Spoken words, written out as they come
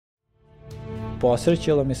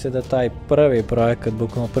posrećilo mi se da taj prvi projekat,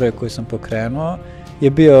 bukvalno prvi koji sam pokrenuo, je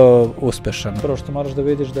bio uspešan. Prvo što moraš da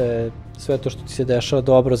vidiš da je sve to što ti se dešava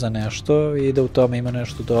dobro za nešto i da u tome ima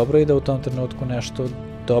nešto dobro i da u tom trenutku nešto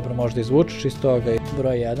dobro možda izvučeš iz toga.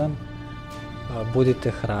 Broj 1,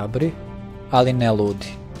 budite hrabri, ali ne ludi.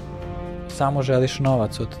 Samo želiš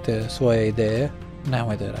novac od te svoje ideje,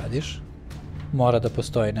 nemoj da je radiš. Mora da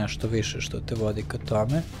postoji nešto više što te vodi ka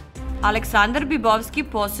tome. Aleksandar Bibovski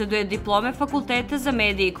posjeduje diplome Fakulteta za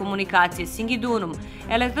medije i komunikacije Singidunum,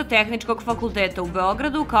 Elektrotehničkog fakulteta u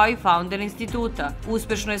Beogradu kao i founder instituta.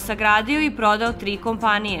 Uspešno je sagradio i prodao 3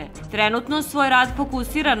 kompanije. Trenutno svoj rad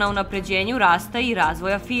fokusira na unapređenju rasta i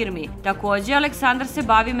razvoja firmi. Takođe, Aleksandar se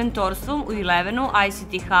bavi mentorstvom u Elevenu,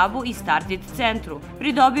 ICT Hubu i Startit centru.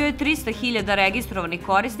 Pridobio je 300.000 registrovanih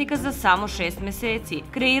korisnika za samo 6 meseci.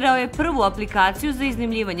 Kreirao je prvu aplikaciju za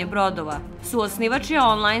iznajmljivanje brodova. Suosnivač je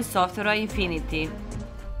online softvera Infinity.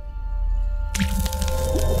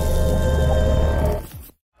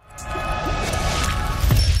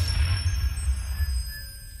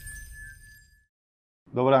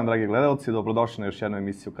 Dobar dan, dragi gledalci, dobrodošli na još jednu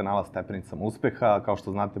emisiju kanala Stepenicama uspeha. Kao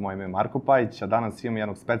što znate, moje ime je Marko Pajić, a danas imam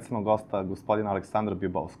jednog specijalnog gosta, gospodina Aleksandra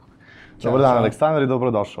Bibovskog. Dobar dan, Aleksandar, i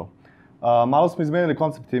dobrodošao. Malo smo izmenili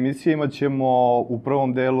koncept emisije, imat ćemo u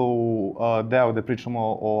prvom delu deo gde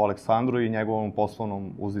pričamo o Aleksandru i njegovom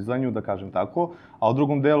poslovnom uzizanju, da kažem tako, a u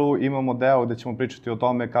drugom delu imamo deo gde ćemo pričati o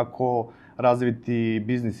tome kako razviti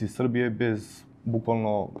biznis iz Srbije bez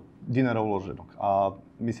bukvalno dinara uloženog. A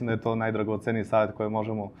mislim da je to najdragoceniji savjet koji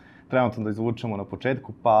možemo trenutno da izvučemo na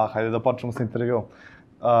početku, pa hajde da počnemo sa intervjuom.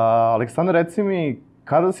 Aleksandar, reci mi,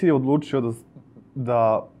 kada si odlučio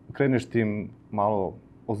da kreneš tim malo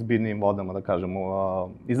ozbiljnijim vodama, da kažemo,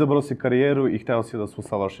 izabrao si karijeru i hteo si da se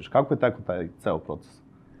usavršiš. Kako je tako taj ceo proces?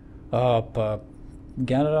 Pa,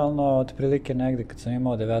 generalno, otprilike negde kad sam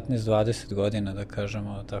imao 19-20 godina, da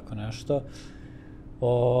kažemo tako nešto,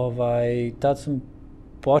 tad sam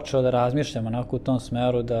počeo da razmišljam onako u tom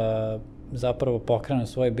smeru da zapravo pokrenem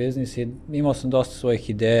svoj biznis i imao sam dosta svojih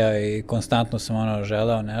ideja i konstantno sam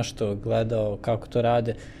želeo nešto, gledao kako to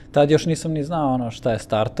rade. Tad još nisam ni znao šta je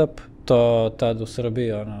startup, to tad u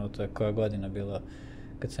Srbiji, to je koja godina bila,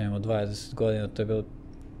 kad sam imao 20 godina, to je bilo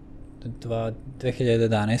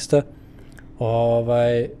 2011.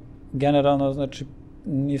 Generalno, znači,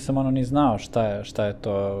 nisam ni znao šta je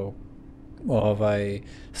to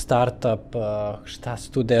startup, šta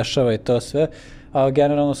se tu dešava i to sve, a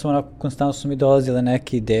generalno konstantno su mi dolazile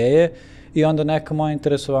neke ideje i onda neka moja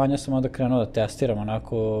interesovanja sam onda krenuo da testiram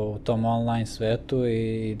onako u tom online svetu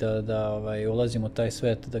i da ulazim u taj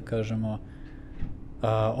svet, da kažemo,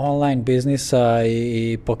 online biznisa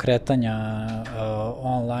i pokretanja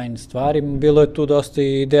online stvari. Bilo je tu dosta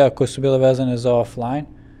ideja koje su bile vezane za offline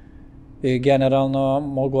i generalno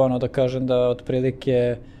mogu da kažem da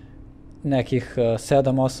otprilike nekih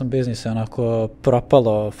 7-8 biznisa je onako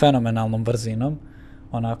propalo fenomenalnom brzinom.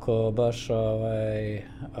 Onako baš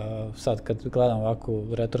sad kad gledam ovako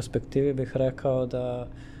u retrospektivi bih rekao da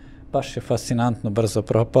baš je fascinantno brzo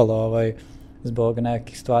propalo zbog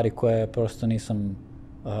nekih stvari koje prosto nisam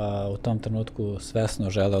u tom trenutku svesno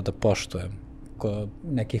želeo da poštujem.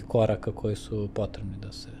 Nekih koraka koji su potrebni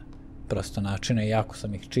da se prosto načine. Iako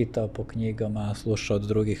sam ih čitao po knjigama, slušao od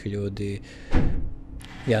drugih ljudi,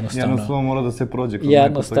 jednostavno mora da se prođe kroz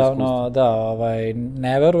neko to iskustvo. Jednostavno, da,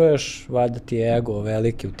 ne veruješ, valjda ti je ego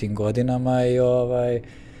veliki u tim godinama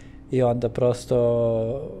i onda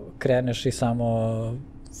prosto kreneš i samo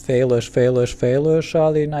failuješ,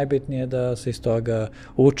 ali najbitnije je da se iz toga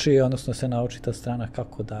uči, odnosno se nauči ta strana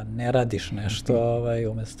kako da ne radiš nešto,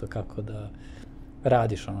 umesto kako da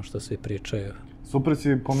radiš ono što svi pričaju. Super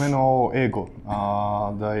si pomenuo ego,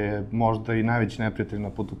 da je možda i najveći neprijatelj na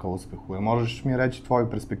putu ka uspehu. Možeš mi reći tvoju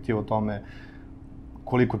perspektivu o tome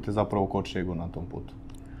koliko te zapravo koči ego na tom putu?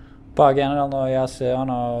 Pa, generalno, ja se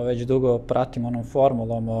već dugo pratim onom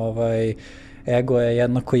formulom, ego je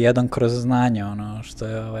jednako 1 kroz znanje, što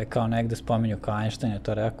je kao negde spominju, kao Einstein je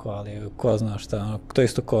to rekao, ali ko zna šta, to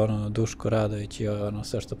isto ko Duško Radović i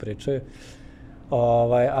sve što pričaju.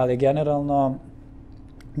 Ali generalno,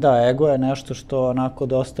 da, ego je nešto što onako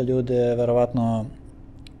dosta ljude, verovatno,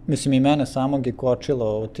 mislim i mene samog je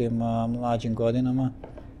kočilo u tim mlađim godinama.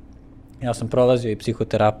 Ja sam prolazio i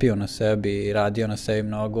psihoterapiju na sebi i radio na sebi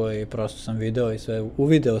mnogo i prosto sam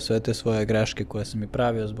uvideo sve te svoje greške koje sam i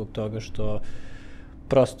pravio zbog toga što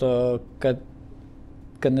prosto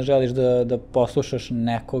kad ne želiš da poslušaš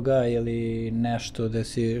nekoga ili nešto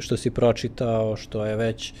što si pročitao, što je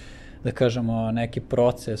već, da kažemo, neki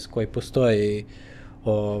proces koji postoji,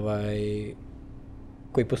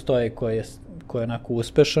 ko je onako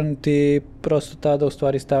uspešan, ti prosto tada u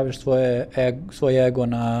stvari stavljaš svoj ego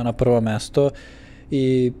na prvo mesto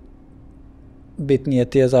i bitnije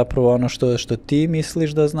ti je zapravo ono što ti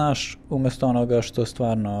misliš da znaš, umjesto onoga što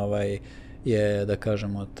stvarno je, da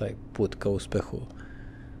kažemo, taj put ka uspehu.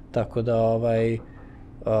 Tako da,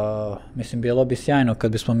 mislim, bilo bi sjajno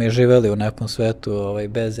kad bismo mi živeli u nekom svetu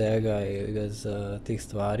bez ega i bez tih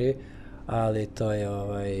stvari, ali to je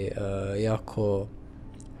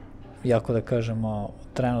jako, da kažemo,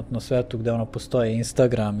 trenutno svetu gde postoji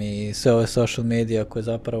Instagram i sve ove social medije koje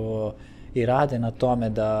zapravo i rade na tome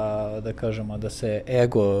da kažemo da se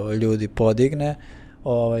ego ljudi podigne,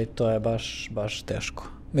 to je baš teško.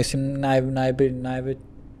 Mislim,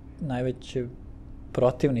 najveći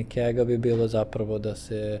protivnik ega bi bilo zapravo da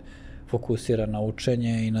se fokusira na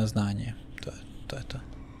učenje i na znanje. To je to.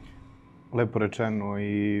 Lepo rečeno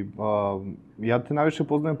i ja te najviše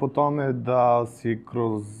poznajem po tome da si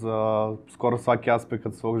kroz skoro svaki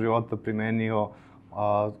aspekt svog života primenio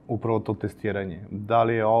upravo to testiranje. Da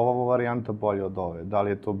li je ova varijanta bolja od ove? Da li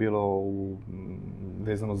je to bilo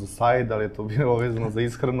vezano za sajt, da li je to bilo vezano za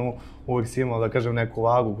ishranu? Uvijek si imao, da kažem, neku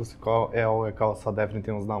vagu ko se kao, ovo je kao sad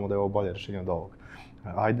definitivno znamo da je ovo bolje rešenje od ovog.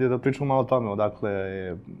 Ajde da pričamo malo o tome,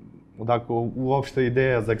 odakle uopšte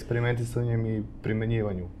ideja za eksperimentisanjem i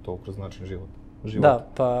primenjivanju to kroz način života. Da,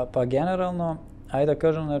 pa generalno, ajde da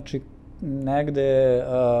kažem, znači, negde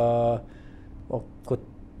oko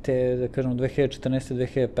te, da kažem,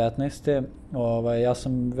 2014. 2015. Ja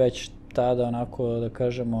sam već tada onako, da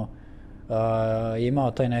kažemo,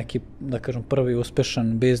 imao taj neki, da kažem, prvi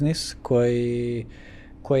uspešan biznis koji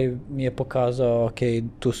mi je pokazao, ok,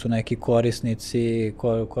 tu su neki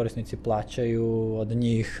korisnici plaćaju, od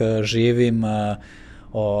njih živim,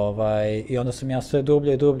 i onda sam ja sve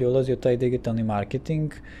dublje i dublje ulazio u taj digitalni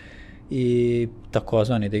marketing i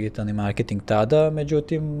takozvani digitalni marketing tada,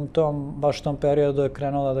 međutim, baš u tom periodu je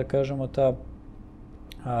krenula, da kažemo,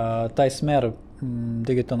 taj smer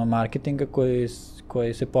digitalnog marketinga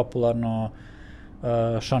koji se popularno,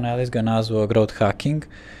 Sean Ellis ga nazvao growth hacking,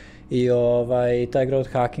 i taj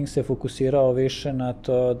growth hacking se fokusirao više na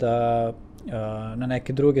to da na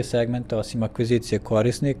neke druge segmente, osim akvizicije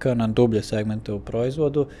korisnika, na dublje segmente u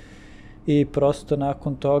proizvodu, i prosto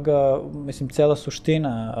nakon toga, mislim, cela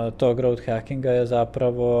suština tog growth hackinga je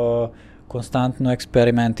zapravo konstantno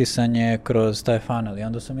eksperimentisanje kroz taj funnel. I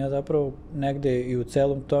onda sam ja zapravo negde i u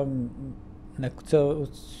celom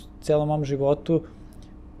mom životu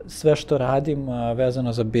sve što radim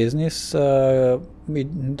vezano za biznis i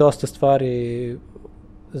dosta stvari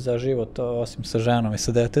za život, osim sa ženom i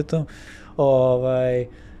sa detetom,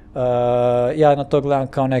 ja na to gledam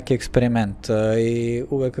kao neki eksperiment i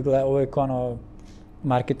uvek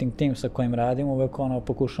marketing tim sa kojim radim, uvek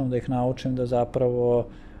pokušavam da ih naučim da zapravo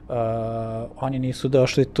oni nisu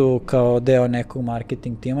došli tu kao deo nekog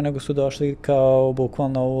marketing tima, nego su došli kao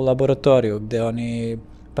bukvalno u laboratoriju gde oni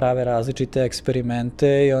prave različite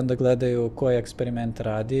eksperimente i onda gledaju koji eksperiment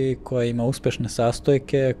radi, koji ima uspešne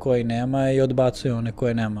sastojke, koji nema, i odbacuju one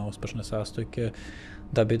koje nema uspešne sastojke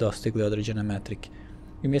da bi dostigli određene metrike.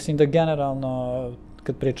 I mislim da generalno,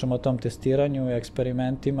 kad pričamo o tom testiranju i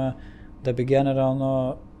eksperimentima, da bi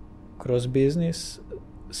generalno kroz biznis,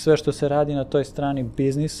 sve što se radi na toj strani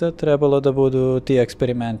biznisa trebalo da budu ti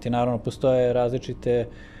eksperimenti. Naravno, postoje različite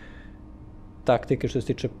taktike što se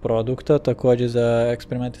tiče produkta, takođe za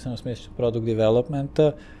eksperimentisano smislu product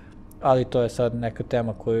developmenta, ali to je sad neka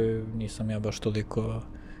tema koju nisam ja baš toliko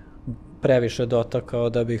previše dotakao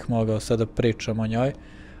da bih mogao sad da pričam o njoj.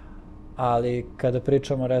 Ali kada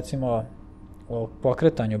pričamo recimo o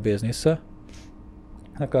pokretanju biznisa,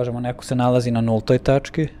 da kažemo neko se nalazi na nultoj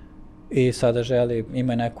tački i sada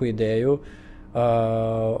ima neku ideju,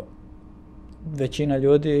 većina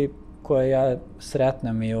ljudi koje ja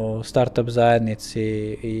sretnem i u startup zajednici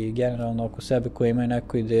i generalno oko sebe koji imaju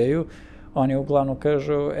neku ideju, oni uglavnom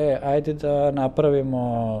kažu, ajde da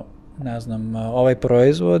napravimo, ne znam, ovaj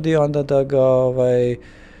proizvod i onda da ga,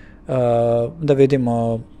 da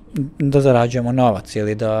vidimo, da zarađujemo novac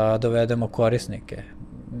ili da dovedemo korisnike.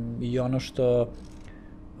 I ono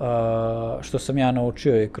što sam ja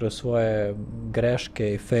naučio i kroz svoje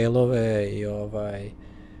greške i failove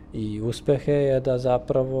i uspehe je da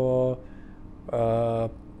zapravo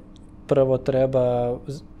prvo treba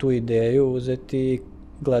tu ideju uzeti i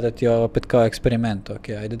gledati opet kao eksperiment.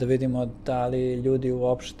 Okay, ajde da vidimo da li ljudi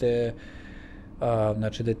uopšte,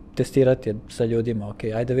 znači da testirati sa ljudima,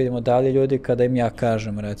 okay, ajde da vidimo da li ljudi kada im ja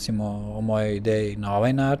kažem recimo o mojoj ideji na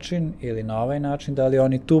ovaj način ili na ovaj način, da li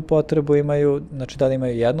oni tu potrebu imaju, znači da li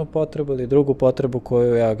imaju jednu potrebu ili drugu potrebu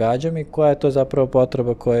koju ja gađam i koja je to zapravo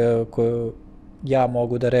potreba koju ja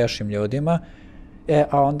mogu da rešim ljudima.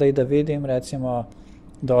 A onda i da vidim, recimo,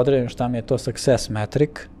 da odredim šta mi je to success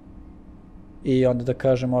metric i onda da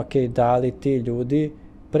kažem, ok, da li ti ljudi,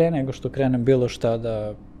 pre nego što krenem bilo šta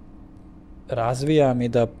da razvijam i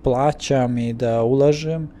da plaćam i da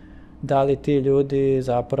ulažem, da li ti ljudi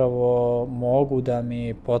zapravo mogu da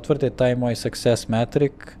mi potvrde taj moj success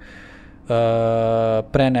metric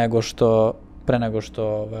pre nego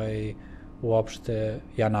što uopšte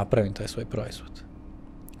ja napravim taj svoj proizvod.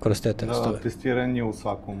 Kroz te testove. Da, testiranje u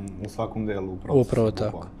svakom delu procesa. Upravo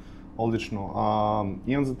tako. Odlično.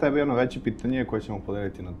 Imam za tebe jedno veće pitanje koje ćemo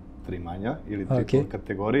podeliti na 3 manja ili 3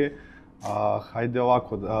 kategorije. Hajde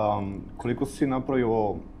ovako, koliko si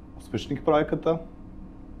napravio uspešnih projekata,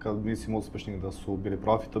 kad mislim uspešnih da su bili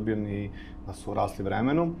profitabilni, da su rasli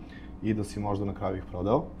vremenom i da si možda na kraju ih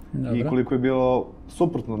prodao. Dobro. I koliko je bilo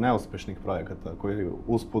suprotno neuspešnih projekata koji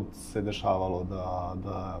usput se dešavalo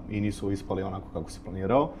da i nisu ispali onako kako si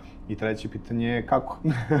planirao. I treće pitanje je kako?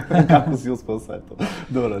 Kako si uspeo sve to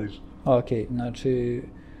da uradiš? Ok, znači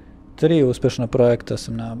 3 uspešna projekta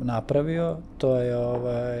sam napravio, to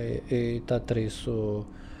je i ta 3 su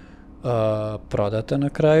prodata na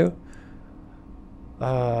kraju.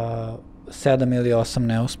 7 ili 8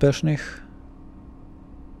 neuspešnih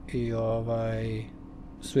i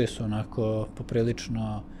svi su onako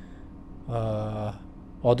poprilično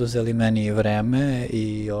oduzeli meni i vreme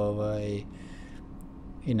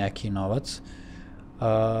i neki novac.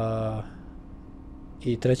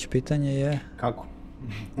 I treće pitanje je... Kako?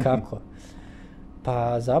 Kako?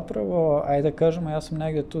 Pa zapravo, ajde da kažemo, ja sam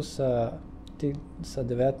negde tu sa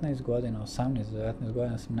 19 godina, 18-19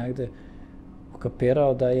 godina sam negde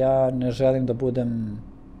ukapirao da ja ne želim da budem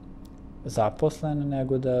zaposlen,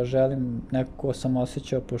 nego da želim nekako sam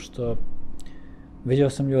osjećao, pošto vidio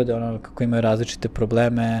sam ljude kako imaju različite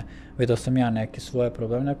probleme, vidio sam ja neke svoje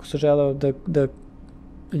probleme, neko sam želeo da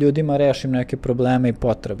ljudima rešim neke probleme i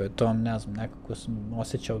potrebe. To, ne znam, nekako sam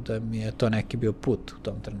osjećao da mi je to neki bio put u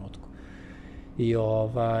tom trenutku.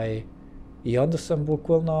 I onda sam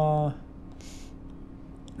bukvalno,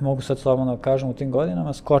 mogu sad slobodno da kažem, u tim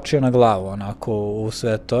godinama skočio na glavu onako u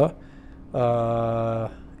sve to.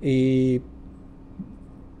 I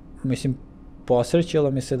mislim,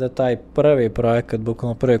 posrećilo mi se da taj prvi projekat,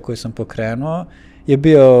 bukvalno prvi koji sam pokrenuo, je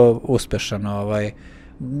bio uspešan.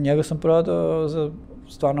 Njega sam prodao za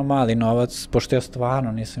stvarno mali novac, pošto ja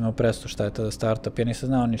stvarno nisam imao predstavu šta je tada startup, ja nisam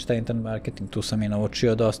znao ni šta je internet marketing, tu sam i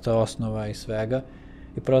naučio dosta osnova i svega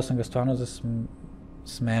i prodao sam ga stvarno za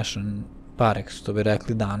smešan parek, što bi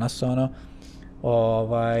rekli danas,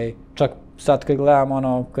 čak sad kad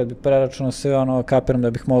gledam, kad bi preračunao sve, kapiram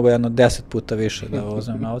da bih mogao 10 puta više da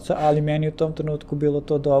uzmem novca, ali meni u tom trenutku bilo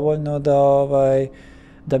to dovoljno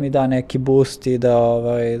da mi da neki boost i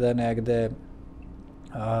da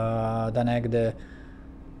negde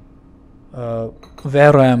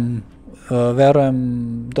verujem,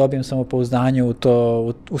 dobijem samopouzdanje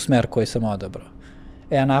u smer koji sam odabrao.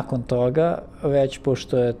 A nakon toga, već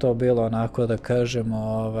pošto je to bilo onako da kažem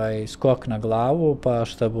skok na glavu, pa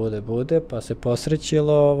šta bude, pa se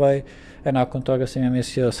posrećilo, nakon toga sam ja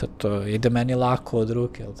mislio sad to ide meni lako od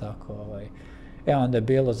ruke, jel tako, onda je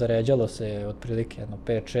bilo, zaređalo se otprilike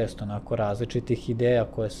 5-6 onako različitih ideja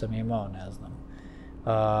koje sam imao, ne znam,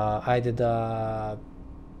 ajde da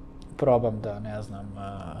probam da, ne znam,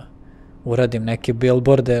 uradim neke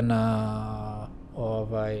billboarde na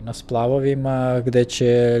splavovima gde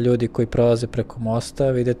će ljudi koji prolaze preko mosta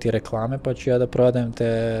videti reklame, pa ću ja da prodajem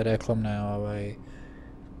te reklamne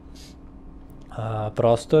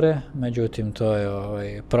prostore. Međutim, to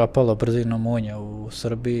je propalo brzinom munja u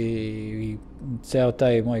Srbiji i ceo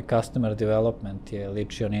taj moj customer development je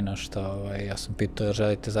ličio ni na što. Ja sam pitao,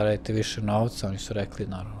 želite zaraditi više novca? Oni su rekli,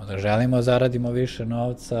 naravno, da želimo zaradimo više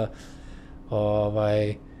novca.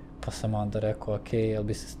 Pa sam onda rekao, ok, jel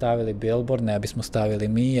bi se stavili billboard, ne bismo stavili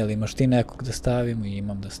mi, jel imaš ti nekog da stavimo?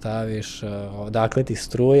 Imam da staviš, odakle ti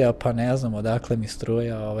struja, pa ne znam odakle mi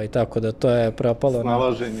struja, tako da to je propalo.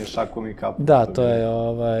 Snalaženje šakom i kapom. Da, to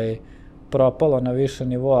je propalo na više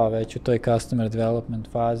nivoa već u toj customer development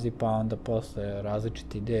fazi, pa onda posle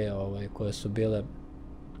različite ideje koje su bile,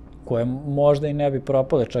 koje možda i ne bi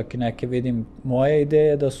propale, čak i neke vidim moje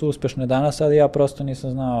ideje da su uspešne danas, ali ja prosto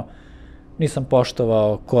nisam znao, nisam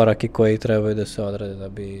poštovao koraki koji trebaju da se odrade da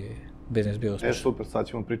bi biznis bio uspešan. Super, sad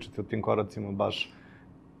ćemo pričati o tim koracima baš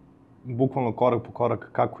bukvalno korak po korak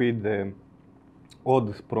kako ide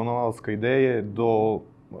od pronalaska ideje do,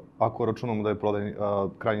 ako računamo da je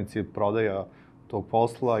krajnji cilj prodaja tog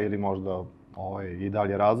posla ili možda i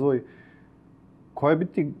dalje razvoj, koje bi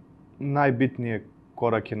ti najbitnije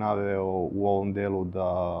korake naveo u ovom delu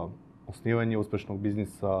da osnivanje uspešnog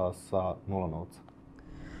biznisa sa nula novca?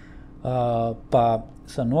 Pa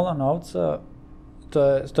sa nula novca,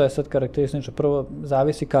 to je sad karakteristično. Prvo,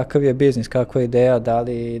 zavisi kakav je biznis, kakva je ideja, da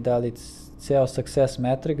li ceo success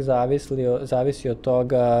metric zavisi od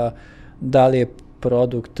toga da li je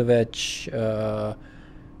produkt već,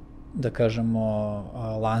 da kažemo,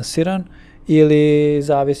 lansiran, ili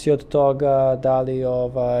zavisi od toga da li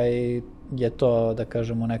je to, da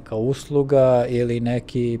kažemo, neka usluga ili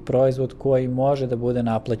neki proizvod koji može da bude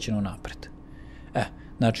naplaćen unapred.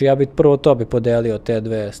 Znači, ja bih prvo to podelio te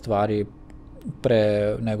dve stvari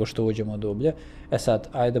pre nego što uđemo dublje. Sad,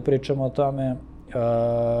 ajde da pričamo o tome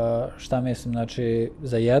šta mislim, znači,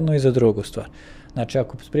 za jednu i za drugu stvar. Znači,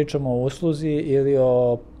 ako pričamo o usluzi ili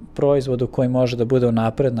o proizvodu koji može da bude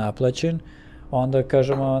unapred naplaćen, onda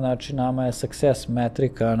kažemo, znači, nama je success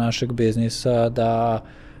metrika našeg biznisa da,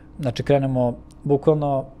 znači, krenemo,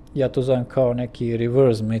 bukvalno, ja to zovem kao neki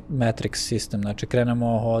reverse metric sistem, znači, krenemo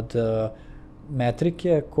od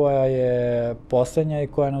metrike koja je poslednja i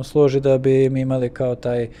koja nam služi da bi mi imali kao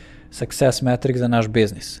taj success metric za naš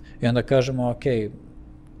biznis. I onda kažemo, ok,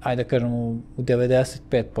 ajde da kažemo u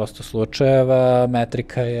 95% slučajeva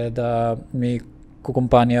metrika je da mi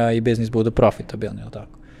kompanija i biznis budu profitabilni, ili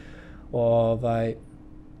tako.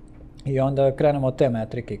 I onda krenemo od te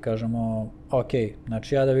metrike i kažemo, ok,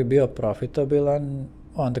 znači ja da bi bio profitabilan,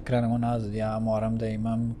 onda krenemo nazad, ja moram da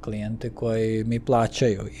imam klijente koji mi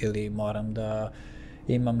plaćaju ili moram da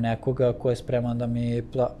imam nekoga ko je spreman da mi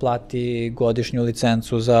plati godišnju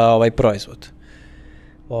licencu za ovaj proizvod.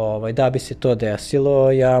 Da bi se to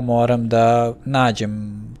desilo, ja moram da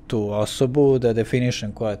nađem tu osobu, da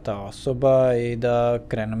definišem koja je ta osoba i da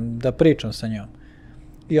krenem da pričam sa njom.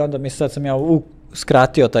 I onda sad sam ja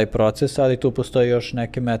skratio taj proces, ali tu postoji još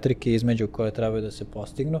neke metrike između koje trebaju da se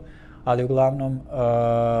postignu, ali uglavnom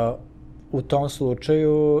u tom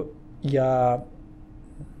slučaju ja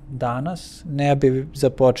danas ne bi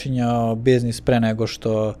započinjao biznis pre nego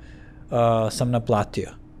što sam naplatio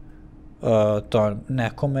to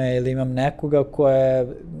nekome ili imam nekoga koje,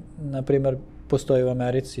 na primjer, postoji u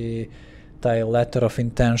Americi taj letter of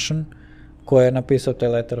intention, ko je napisao taj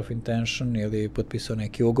letter of intention ili potpisao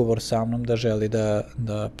neki ugovor sa mnom da želi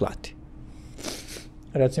da plati.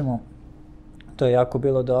 Recimo, to je jako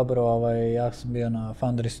bilo dobro, ja sam bio na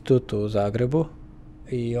Founder institutu u Zagrebu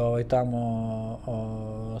i tamo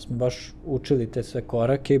smo baš učili te sve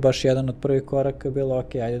korake i baš jedan od prvih koraka je bilo,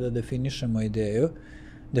 ok, ajde da definišemo ideju,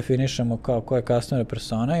 definišemo kao koja je customer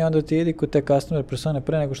persona i onda ti idi kod te customer persone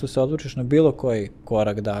pre nego što se odlučiš na bilo koji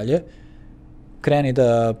korak dalje, kreni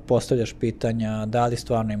da postavljaš pitanja, da li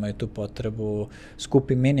stvarno imaju tu potrebu,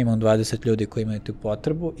 skupi minimum 20 ljudi koji imaju tu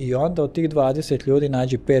potrebu i onda od tih 20 ljudi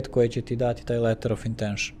nađi 5 koji će ti dati taj letter of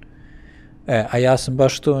intention. A ja sam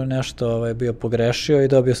baš tu nešto bio pogrešio i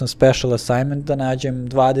dobio sam special assignment da nađem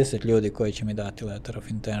 20 ljudi koji će mi dati letter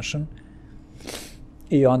of intention.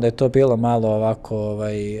 I onda je to bilo malo ovako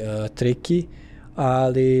tricky,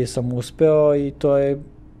 ali sam uspeo i to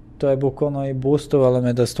je bukvalno i boostovalo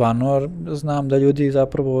me da stvarno znam da ljudi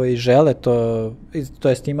zapravo i žele to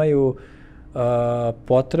jest imaju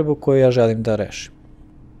potrebu koju ja želim da rešim.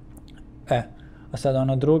 A sad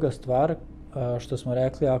ona druga stvar, što smo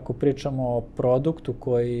rekli, ako pričamo o produktu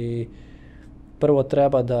koji prvo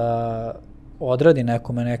treba da odradi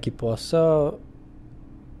nekome neki posao,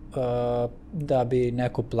 da bi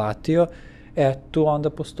neko platio, tu onda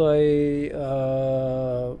postoji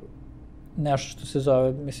nešto što se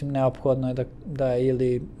zove, mislim, neophodno je da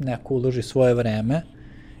ili neko uloži svoje vreme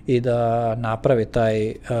i da napravi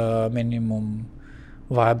taj minimum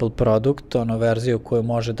viable produkt, verziju koju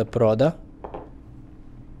može da proda.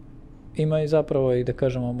 Ima i zapravo i da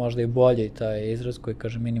kažemo možda i bolji taj izraz koji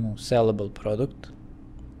kaže minimum sellable produkt.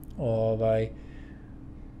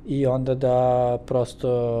 I onda da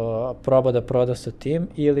prosto proba da proda sa tim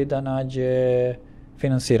ili da nađe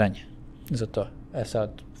finansiranje za to. Sad,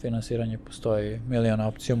 finansiranje postoji milion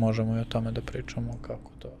opcija, možemo i o tome da pričamo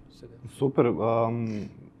kako to se desi. Super,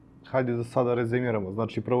 hajde da sada rezimiramo.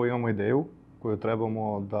 Znači, prvo imamo ideju koju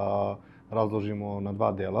trebamo da razložimo na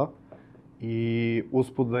dva dela i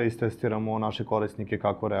usput da istestiramo naše korisnike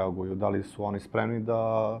kako reaguju. Da li su oni spremni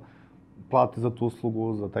da plate za tu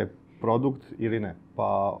uslugu, za taj produkt ili ne.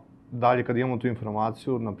 Pa dalje kad imamo tu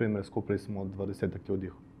informaciju, na primjer skupili smo 20 ljudi,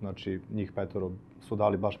 znači njih 5 su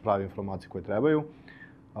dali baš prave informacije koje trebaju,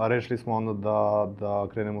 a rešili smo onda da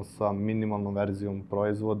krenemo sa minimalnom verzijom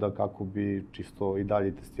proizvoda kako bi čisto i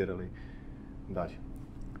dalje testirali dalje.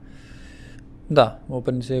 Da, u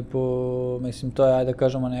principu, mislim, to je, ajde da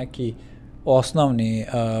kažemo, neki osnovni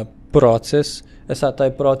proces. Sad,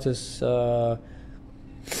 taj proces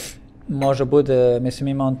može bude, mislim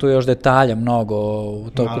ima on tu još detalja mnogo u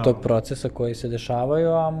toku tog procesa koji se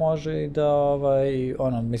dešavaju, a može i da,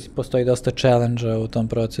 mislim, postoji dosta challenge-a u tom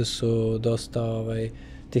procesu, dosta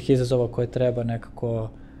tih izazova koje treba nekako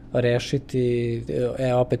rešiti.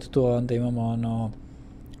 Opet tu onda imamo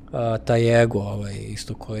taj ego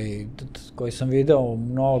isto koji sam video u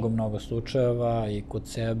mnogo slučajeva i kod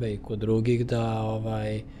sebe i kod drugih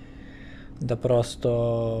da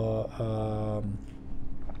prosto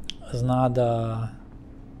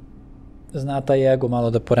zna taj ego malo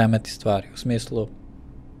da poremeti stvari, u smislu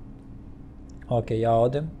ok, ja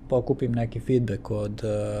odem, pokupim neki feedback od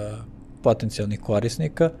potencijalnih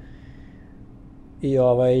korisnika i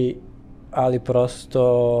ali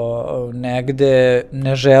prosto negde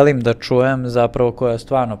ne želim da čujem zapravo koja je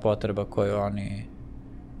stvarno potreba koju oni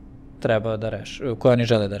treba da reše, koju oni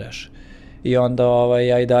žele da reše. I onda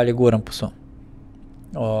ja i dalje guram po svom.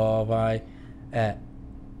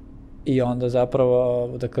 I onda zapravo,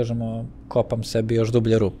 da kažemo, kopam sebi još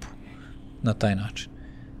dublje rupu na taj način.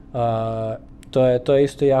 To je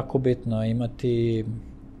isto jako bitno,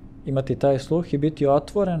 imati taj sluh i biti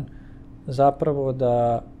otvoren zapravo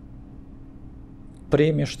da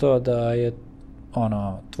primiš to da je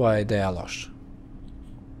tvoja ideja loša.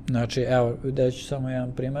 Znači, evo, da ću samo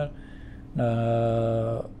jedan primer.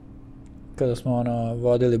 Kada smo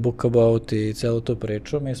vodili Bookabout i celu tu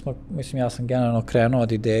priču, ja sam generalno krenuo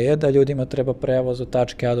od ideje da ljudima treba prevoz od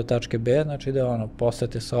tačke A do tačke B, znači da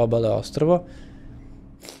posete sa obale ostrvo.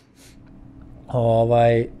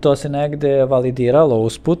 To se negde validiralo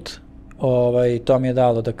usput, to mi je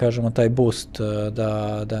dalo, da kažemo, taj boost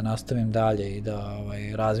da nastavim dalje i da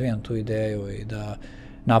razvijam tu ideju i da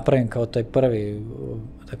napravim kao taj prvi,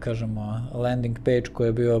 da kažemo, landing page koji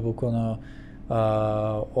je bio bukvalno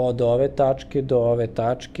od ove tačke do ove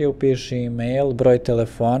tačke, upiši email, broj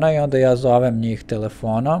telefona i onda ja zovem njih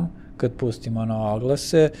telefonom, kad pustim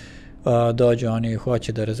oglase, dođu oni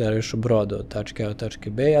hoće da rezervišu brod od tačke A do tačke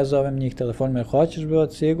B, ja zovem njih telefonom, jer hoćeš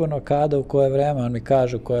brod sigurno, kada, u koje vreme, on mi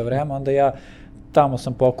kaže u koje vreme, onda ja tamo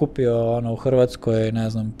sam pokupio u Hrvatskoj, ne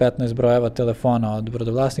znam, 15 brojeva telefona od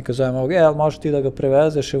brodovlasnika, zovem ovog, ali možeš ti da ga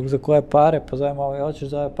prevezeš, za koje pare, pa zovem ovog, hoćeš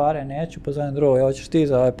za ove pare, neću, pa zovem drugog, hoćeš ti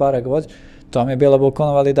za ove pare ga voziš, to mi je bila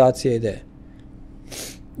bukvalno validacija ideje.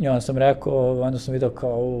 I onda sam rekao, onda sam vidio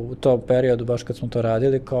kao u tom periodu, baš kad smo to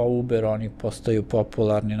radili, kao Uber, oni postaju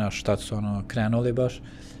popularni, šta su krenuli baš.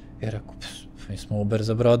 I rekao, mi smo Uber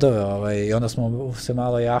za brodove, i onda smo se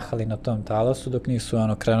malo jahali na tom talasu, dok nisu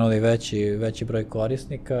krenuli veći broj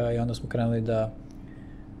korisnika i onda smo krenuli da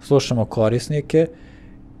slušamo korisnike.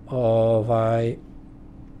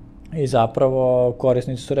 I zapravo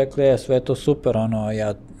korisnici su rekli, sve je to super,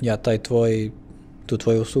 ja tu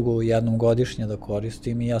tvoju uslugu jednom godišnje da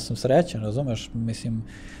koristim i ja sam srećan, razumeš? Mislim,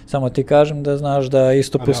 samo ti kažem da znaš da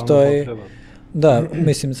isto postoji... Da,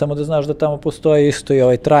 mislim, samo da znaš da tamo postoji isto i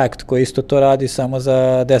ovaj trajekt koji isto to radi samo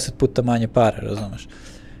za 10 puta manje pare, razumeš?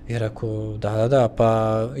 I rekao, da,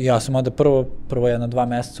 pa ja sam onda prvo 1-2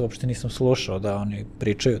 meseca uopšte nisam slušao da oni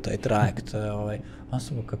pričaju taj trajekt, onda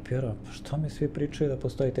sam ukapirao, pa što mi svi pričaju da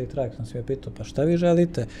postoji taj trajekt, sam svi pitao, pa šta vi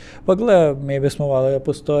želite? Pa gle, mi bismo valjali da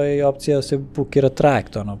postoji opcija da se bukira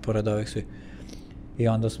trajekt, pored ovih svi. I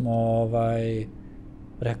onda smo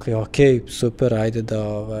rekli, ok, super, ajde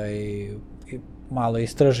da malo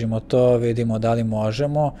istražimo to, vidimo da li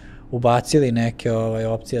možemo, ubacili neke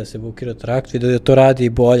opcije da se bukira trajekt, vidio da to radi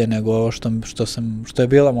bolje nego ovo što je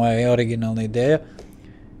bila moja originalna ideja.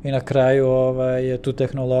 I na kraju je tu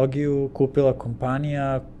tehnologiju kupila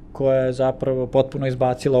kompanija koja je zapravo potpuno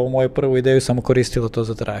izbacila ovu moju prvu ideju i samo koristila to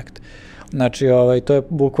za trajekt. Znači, to je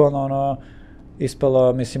bukvalno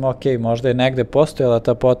ispalo, mislim, ok, možda je negde postojala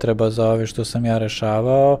ta potreba za ove što sam ja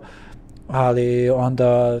rešavao, ali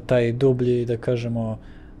onda taj dublji, da kažemo,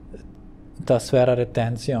 ta sfera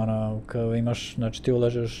retencije, kao imaš, znači ti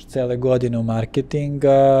ulažeš cele godine u marketing,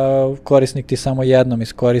 a korisnik ti samo jednom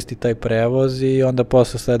iskoristi taj prevoz i onda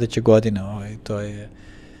posle sledeće godine,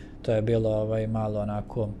 to je bilo malo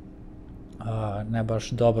onako ne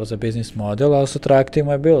baš dobro za biznis model, ali sa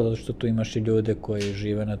trajektima je bilo, zato što tu imaš i ljude koji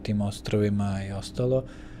žive na tim ostrovima i ostalo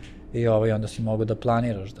i onda si mogu da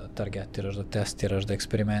planiraš, da targetiraš, da testiraš, da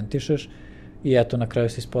eksperimentišeš i eto na kraju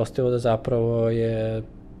se ispostavilo da zapravo je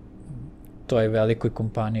toj velikoj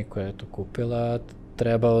kompaniji koja je to kupila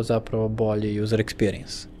trebao zapravo bolji user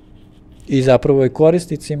experience. I zapravo i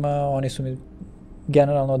korisnicima, oni su mi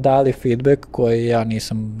generalno dali feedback koji ja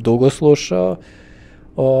nisam dugo slušao,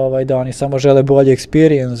 da oni samo žele bolji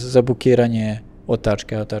experience za bukiranje od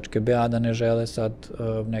tačke A do tačke B, a da ne žele sad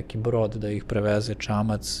neki brod da ih preveze,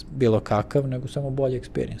 čamac, bilo kakav, nego samo bolji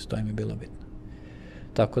experience, to im je bilo bitno.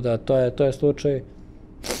 Tako da to je slučaj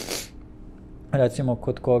recimo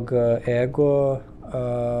kod kog ego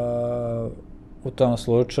u tom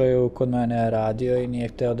slučaju kod mene je radio i nije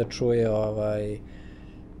hteo da čuje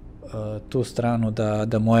tu stranu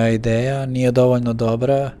da moja ideja nije dovoljno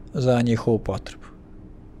dobra za njihovu potrebu.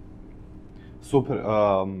 Super.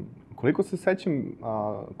 Koliko se sećam,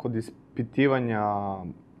 kod ispitivanja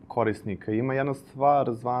korisnika ima jedna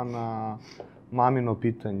stvar zvana mamino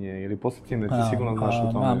pitanje, ili posle da ti sigurno znaš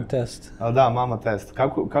o tome. Mam test. Da, mama test.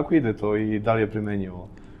 Kako ide to i da li je primenjivo?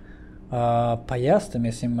 Pa jeste,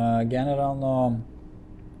 mislim, generalno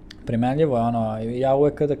primenljivo je ono, ja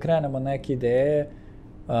uvek kada krenem od neke ideje,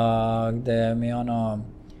 gde mi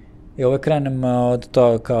i uvek krenem od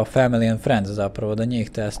toga kao family and friends zapravo, da njih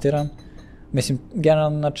testiram. Mislim,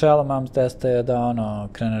 generalno načelo mam testa je da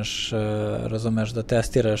kreneš, razumeš, da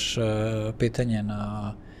testiraš pitanje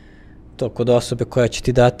na to kod osobe koja će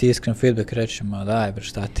ti dati iskren feedback, reći ma daj bre,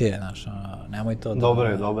 šta ti je, znaš, nemoj to da...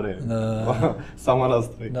 Dobro je. Samo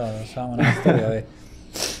nastavi. Da, samo nastavi.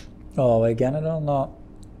 Generalno,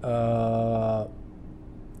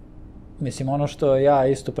 mislim, ono što ja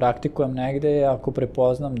isto praktikujem negde je ako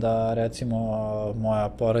prepoznam da, recimo, moja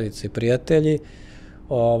porodica i prijatelji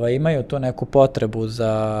imaju tu neku potrebu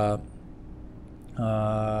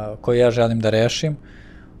koju ja želim da rešim,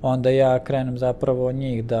 onda ja krenem zapravo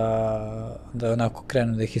njih da onako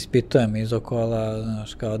krenem da ih ispitujem iz okola,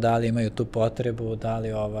 znaš, kao da li imaju tu potrebu, da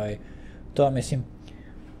li to, mislim,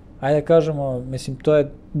 ajde da kažemo, mislim, to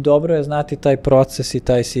je, dobro je znati taj proces i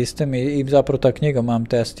taj sistem i zapravo ta knjiga Mam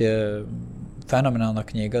test je fenomenalna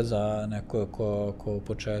knjiga za neko ko u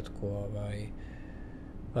početku,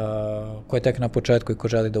 ko je tek na početku i ko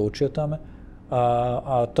želi da uči o tome,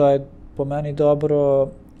 a to je po meni dobro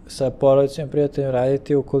sa porodicom i prijateljima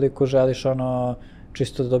raditi ukoliko želiš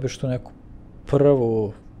čisto da dobiješ tu neku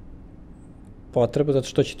prvu potrebu, zato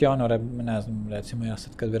što će ti ne znam, recimo ja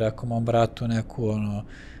sad kad bi rekao mom bratu neku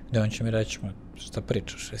gde on će mi reći, šta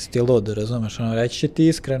pričaš, jesi ti lud, razumeš, reći će ti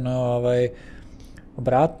iskreno,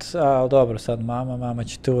 brat, a dobro, sad mama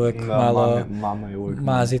će te uvek malo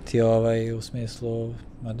maziti u smislu,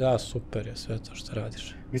 ma da, super je sve to što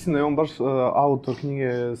radiš. Mislim da je on baš autor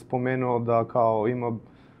knjige spomenuo da kao ima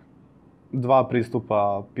dva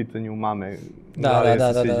pristupa pitanju mame. Da.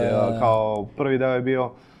 Kao prvi deo je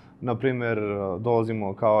bio, na primjer,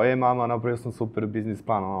 dolazimo kao, mama, napravio sam super biznis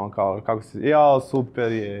plan, kao, kako si,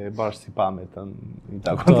 super je, baš si pametan i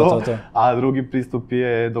tako to. A drugi pristup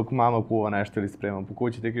je dok mama kuva nešto ili sprema po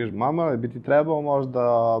kući, ti kažeš, mama, bi ti trebao možda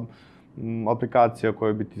aplikacija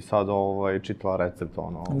koja bi ti sad čitala recept,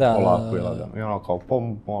 polako i lagano. I kao,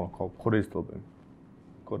 koristilo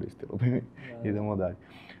bi mi. Idemo dalje.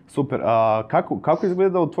 Super. Kako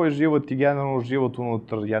izgleda tvoj život i generalno život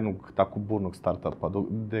unutar jednog tako burnog startupa,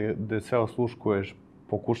 gde sve osluškuješ,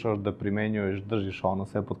 pokušavaš da primenjuješ, držiš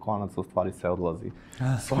sve pod konac, u stvari sve odlazi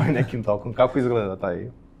svojim nekim tokom. Kako izgleda taj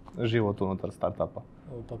život unutar startupa?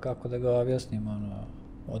 Pa kako da ga objasnim,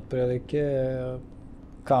 otprilike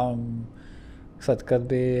kao sad kad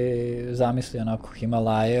bi zamislio onako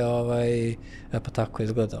Himalaje, pa tako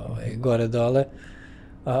izgleda, gore dole,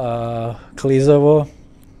 klizavo,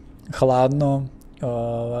 hladno,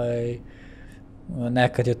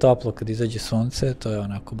 nekad je toplo kad izađe sunce, to je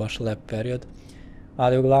onako baš lep period,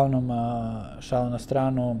 ali uglavnom, šalu na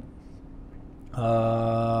stranu,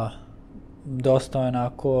 dosta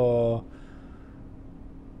onako,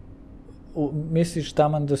 misliš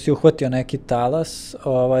taman da si uhvatio neki talas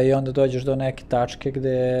i onda dođeš do neke tačke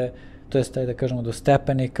gde, to jest da kažemo do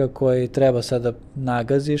stepenika koji treba sad da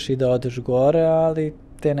nagaziš i da odeš gore, ali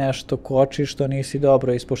te nešto koči što nisi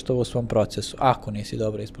dobro ispoštovao u svom procesu, ako nisi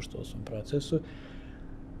dobro ispoštovao u svom procesu,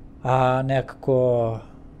 a nekako,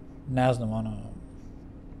 ne znam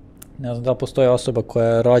da li postoji osoba koja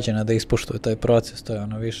je rođena da ispoštuje taj proces, to je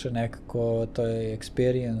više nekako, to je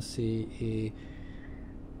experience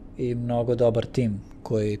i mnogo dobar tim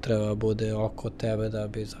koji treba bude oko tebe da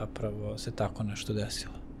bi zapravo se tako nešto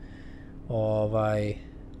desilo.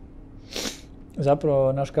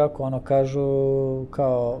 Zapravo, znaš kako, kažu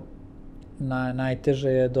kao najteže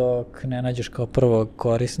je dok ne nađeš kao prvog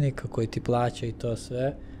korisnika koji ti plaća i to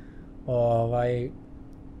sve, ali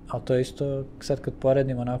to isto sad kad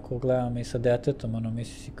poredim gledam i sa detetom,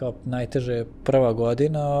 misli si kao najteže je prva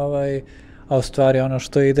godina, a u stvari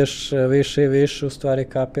što ideš više i više, u stvari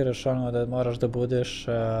kapiraš da moraš da budeš,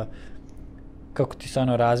 kako ti se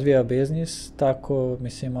razvija biznis, tako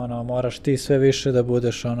mislim moraš ti sve više da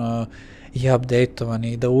budeš i update-ovan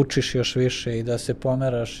i da učiš još više i da se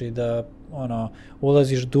pomeraš i da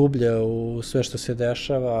ulaziš dublje u sve što se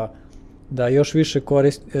dešava, da još više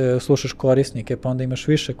slušaš korisnike, pa onda imaš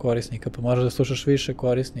više korisnika, pa moraš da slušaš više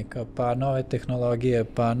korisnika, pa nove tehnologije,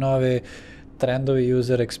 pa nove trendovi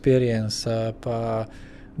user experience, pa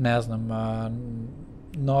ne znam,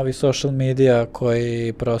 novi social media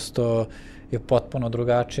koji prosto je potpuno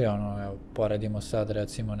drugačije, evo, poredimo sad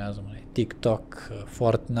recimo, ne znam, TikTok,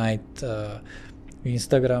 Fortnite,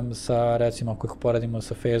 Instagram sa, recimo, ako ih poredimo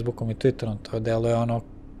sa Facebookom i Twitterom, to deluje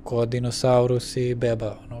ko dinosaurus i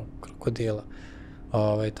beba, krokodila.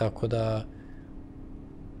 Tako da,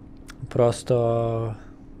 prosto,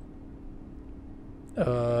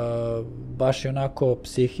 baš je onako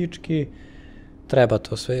psihički, treba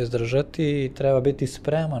to sve izdržati i treba biti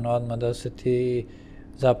spreman odmah da se ti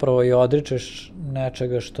zapravo i odričeš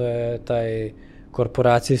nečega što je taj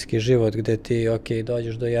korporacijski život gde ti,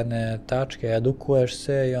 dođeš do jedne tačke, edukuješ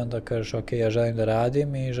se i onda kažeš, ja želim da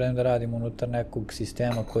radim i želim da radim unutar nekog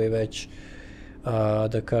sistema koji već,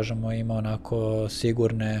 da kažemo, ima onako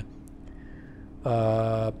sigurne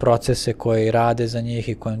procese koji rade za njih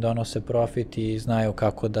i kojim donose profit i znaju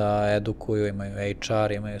kako da edukuju, imaju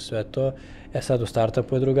HR, imaju sve to. Sad u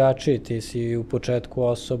startupu je drugačiji, ti si u početku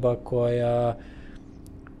osoba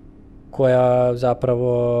koja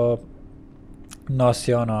zapravo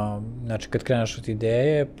nosi znači kad kreneš od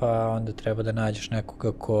ideje, pa onda treba da nađeš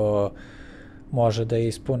nekoga ko može da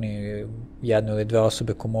ispuni jednu ili dve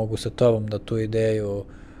osobe ko mogu sa tobom da tu ideju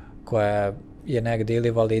koja je negde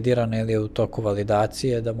ili validirana ili u toku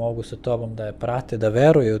validacije, da mogu sa tobom da je prate, da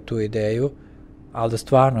veruju u tu ideju, ali da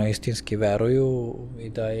stvarno istinski veruju i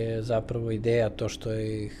da je zapravo ideja to što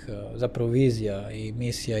je ih, zapravo vizija i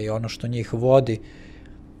misija i ono što njih vodi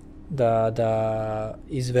da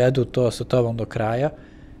izvedu to sa tobom do kraja.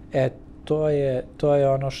 To je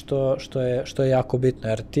ono što je jako bitno,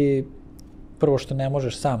 jer ti prvo što ne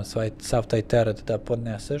možeš sam sav taj teret da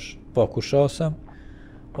podneseš, pokušao sam,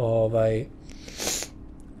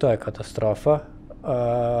 to je katastrofa.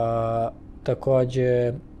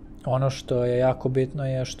 Takođe, ono što je jako bitno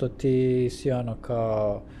je što ti si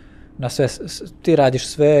kao na sve, ti radiš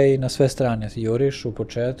sve i na sve strane juriš u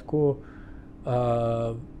početku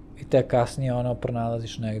i tek kasnije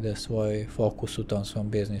pronalaziš negde svoj fokus u tom svom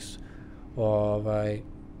biznisu.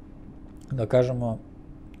 Da kažemo,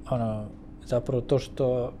 zapravo to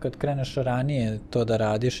što kad kreneš ranije to da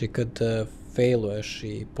radiš i kad failuješ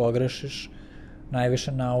i pogrešiš,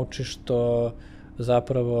 najviše naučiš to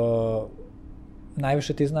zapravo,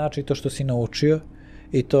 najviše ti znači to što si naučio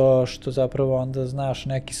i to što zapravo onda znaš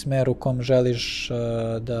neki smer u kom želiš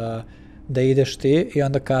da ideš ti i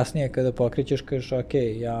onda kasnije kada pokrećeš kažeš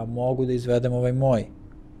ja mogu da izvedem ovaj moj,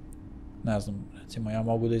 ne znam, recimo ja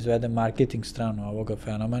mogu da izvedem marketing stranu ovoga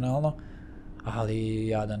fenomenalno, ali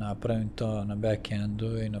ja da napravim to na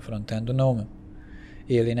backendu i na frontendu ne umem.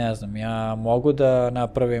 Ili ne znam, ja mogu da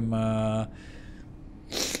napravim,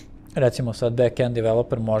 recimo sad backend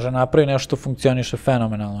developer može napraviti nešto funkcioniše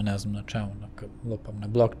fenomenalno, ne znam na čemu, lupam na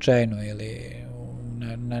blockchainu ili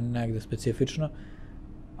negde specifično,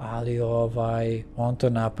 ali on to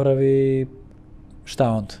napravi, šta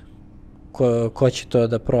onda? Ko će to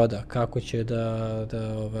da proda? Kako će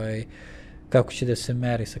kako će da se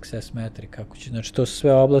meri success metri? Znači to su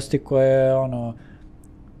sve oblasti koje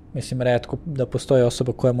mislim, retko da postoji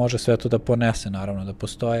osoba koja može sve to da ponese, naravno da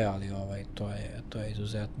postoje, ali to je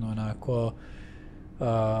izuzetno onako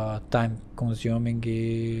time consuming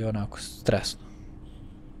i onako stresno.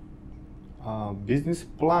 Biznis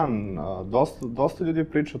plan, dosta ljudi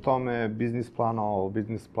priča o tome, biznis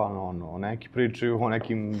plan ono, neki pričaju o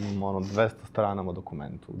nekim 200 stranama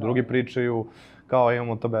dokumentu, drugi pričaju kao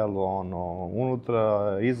imamo tabelu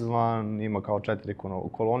unutra, izvan, ima kao 4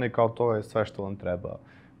 kolone, kao to je sve što vam treba.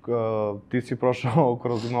 Ti si prošao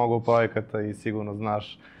kroz mnogo projekata i sigurno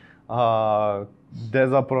znaš gde je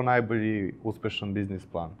zapravo najbolji uspešan biznis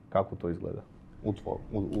plan, kako to izgleda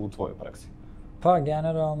u tvojoj praksi? Pa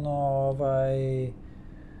generalno,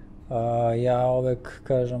 ja uvek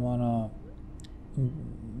kažem,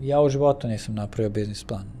 ja u životu nisam napravio biznis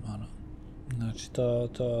plan, znači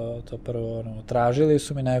to prvo, tražili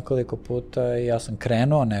su mi nekoliko puta i ja sam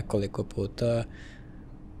krenuo nekoliko puta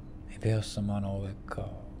i bio sam uvek kao,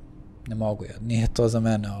 ne mogu ja, nije to za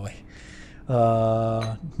mene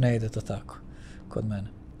ne ide to tako kod mene.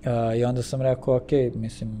 I onda sam rekao,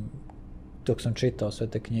 mislim, dok sam čitao sve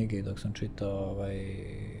te knjige i dok sam čitao,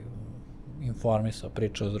 informisao,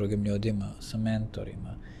 pričao s drugim ljudima, sa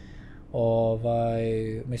mentorima,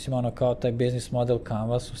 mislim, kao taj biznis model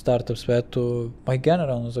Canvas u startup svetu, pa i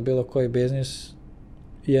generalno za bilo koji biznis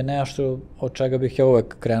je nešto od čega bih ja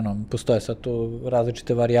uvek krenuo. Postoje sad tu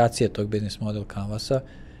različite varijacije tog biznis model Canvasa,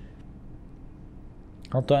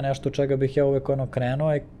 ali to je nešto od čega bih ja uvek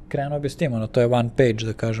krenuo i krenuo bi s tim, to je one page,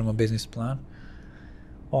 da kažemo, biznis plan.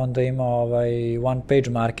 Onda ima one page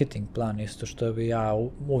marketing plan isto što bi ja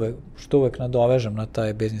uvek nadovežem na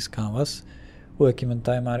taj business canvas. Uvek imam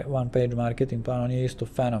taj one page marketing plan, on je isto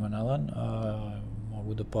fenomenalan.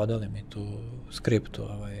 Mogu da podelim i tu skriptu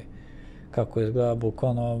kako izgleda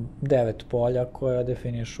bukvalno 9 polja koja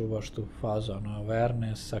definišu baš tu fazu,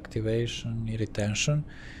 awareness, activation i retention.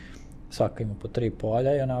 Svaka ima po 3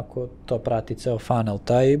 polja i onako to prati ceo funnel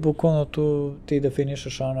taj i bukvalno tu ti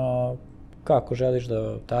definišeš kako želiš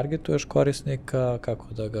da targetuješ korisnika,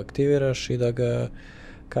 kako da ga aktiviraš i da ga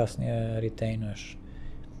kasnije retainuješ.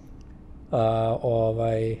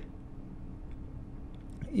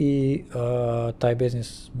 Taj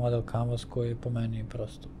business model canvas koji je po meni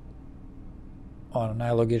prosto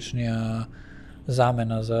najlogičnija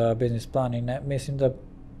zamena za business plan i mislim da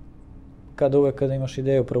kada imaš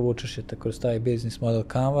ideju provučeš je kroz taj business model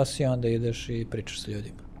canvas i onda ideš i pričaš sa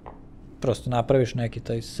ljudima. Prosto napraviš neki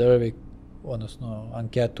taj survey, odnosno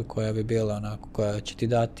anketu koja bi bila onako, koja će ti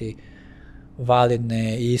dati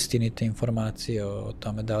validne i istinite informacije o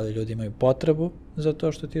tome da li ljudi imaju potrebu za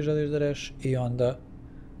to što ti želiš da rešiš i onda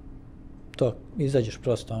to izađeš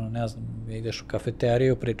prosto, ne znam, ideš u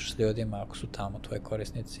kafeteriju, pričaš s ljudima ako su tamo tvoji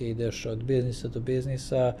korisnici, ideš od biznisa do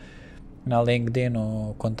biznisa, na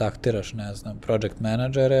LinkedInu kontaktiraš, ne znam, project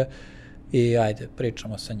menadžere i ajde,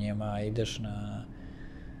 pričamo sa njima, ideš na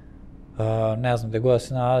ne znam, gde god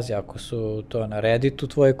se nalazi, ako su to na Redditu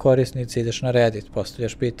tvoji korisnici, ideš na Reddit,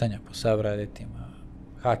 postavljaš pitanja po subredditima,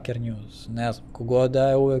 Hacker News, ne znam, kogod da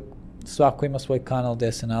je uvek, svako ima svoj kanal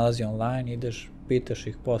gde se nalazi online, ideš, pitaš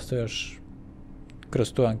ih, postavljaš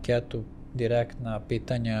kroz tu anketu direktna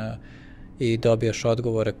pitanja i dobijaš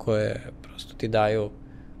odgovore koje prosto ti daju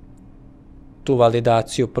tu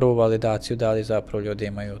validaciju, prvu validaciju da li zapravo ljudi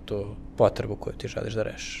imaju tu potrebu koju ti želiš da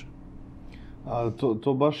rešiš.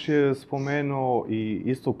 To baš je spomenuo i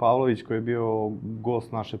Istok Pavlović koji je bio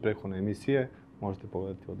gost naše prethodne emisije, možete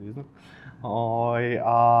pogledati od iznad.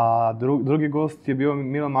 A drugi gost je bio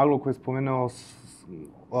Milan Maglo koji je spomenuo,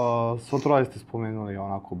 svo troje ste spomenuli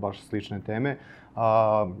onako baš slične teme.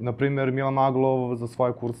 Naprimjer, Milan Maglov za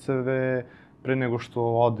svoje kurseve, pre nego što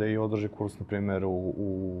ode i održi kurs, na primjer,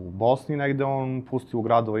 u Bosni, negde on pusti u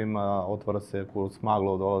gradovima, otvara se kurs,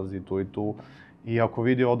 Maglov dolazi tu i tu. I ako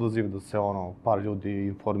vidi odaziv da se par ljudi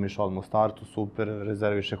informiše odmah u startu, super,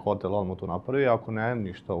 rezerviše hotel, odmah to napravi, ako ne,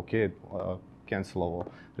 ništa, okej, cancelovo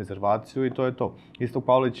rezervaciju i to je to. Istok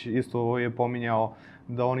Pavlović isto je pominjao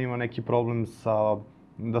da on ima neki problem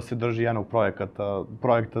da se drži jednog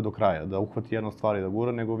projekta do kraja, da uhvati jednu stvar i da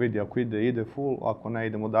gura, nego vidi ako ide full, ako ne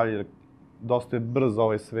idemo dalje, dosta je brz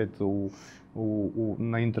ovaj svet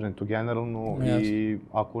na internetu generalno i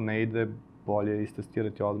ako ne ide, bolje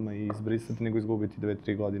istestirati odmah i izbrisati nego izgubiti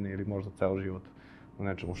 2-3 godine ili možda ceo život u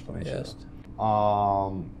nečemu što neće.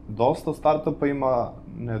 Dosta startupa ima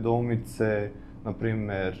nedoumice, na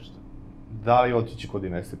primer, da li otići kod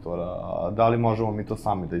investitora, da li možemo mi to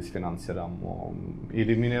sami da isfinansiramo,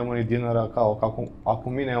 ili mi nemamo ni dinara, ako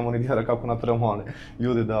mi nemamo ni dinara, kako natremo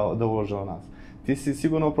ljude da ulože u nas. Ti si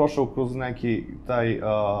sigurno prošao kroz neki taj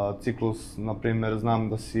ciklus, na primer, znam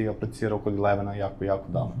da si aplicirao kod Elevena jako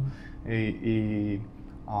davno.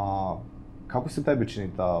 Kako se tebi čini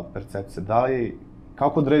ta percepcija?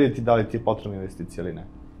 Kako odrediti da li ti je potrebna investicija ili ne?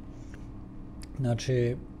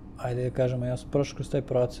 Znači, ajde da kažemo, ja sam prošao kroz taj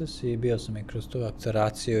proces i bio sam i kroz tu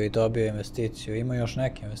akceleraciju i dobio investiciju. Ima još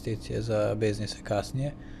neke investicije za biznise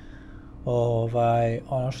kasnije.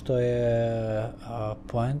 Ono što je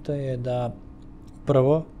poenta je da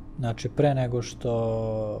prvo, znači pre nego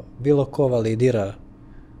što bilo ko validira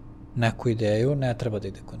neku ideju, ne treba da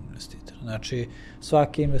ide kod investitora. Znači,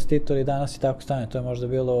 svaki investitor i danas i tako stane. To je možda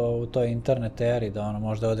bilo u toj internet eri, da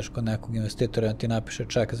možda odeš kod nekog investitora i on ti napiše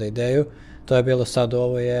ček za ideju. To je bilo sad u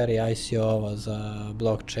ovoj eri ICO-ova za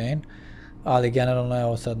blockchain, ali generalno je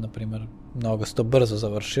ovo sad, na primjer, mnogo se to brzo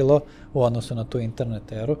završilo u odnosu na tu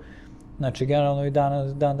internet eru. Znači, generalno i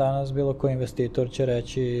danas bilo koji investitor će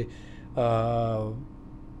reći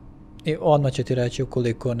i odmah će ti reći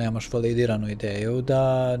ukoliko nemaš validiranu ideju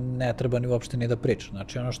da ne treba ni uopšte ni da priča.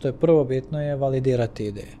 Znači ono što je prvo bitno je validirati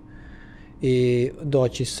ideje i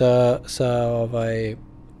doći sa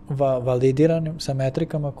validiranim, sa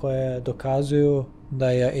metrikama koje dokazuju da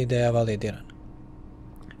je ideja validirana.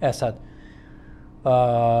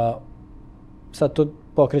 Sad tu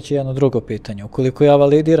pokreće jedno drugo pitanje. Ukoliko ja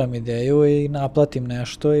validiram ideju i naplatim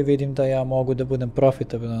nešto i vidim da ja mogu da budem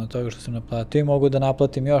profitabilan od toga što sam naplatio i mogu da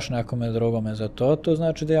naplatim još nekome drugome za to, to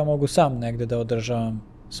znači da ja mogu sam negde da održavam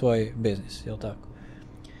svoj biznis, je li tako?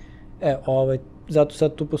 Zato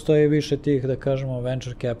sad tu postoji više tih, da kažemo,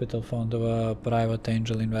 venture capital fondova, private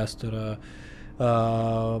angel investora,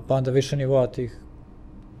 pa onda više nivoa tih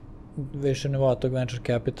više nivoa tog venture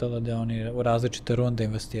capitala gde oni u različite runde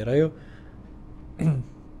investiraju.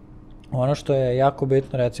 Ono što je jako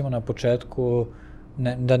bitno, recimo na početku,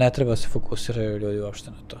 da ne treba se fokusiraju ljudi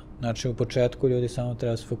uopšte na to. Znači u početku ljudi samo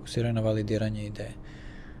treba se fokusiraju na validiranje ideje.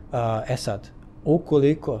 Sad,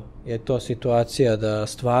 ukoliko je to situacija da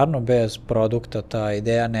stvarno bez produkta ta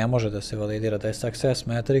ideja ne može da se validira, da je success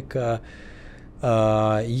metrika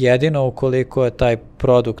jedino ukoliko je taj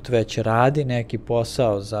produkt već radi neki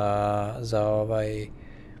posao za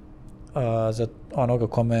onoga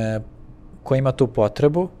ko ima tu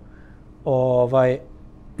potrebu,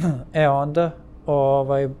 onda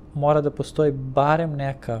mora da postoji barem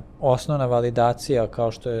neka osnovna validacija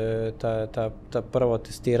kao što je ta prvo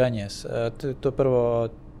testiranje, to prvo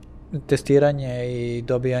testiranje i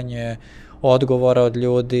dobijanje odgovora od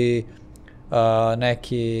ljudi,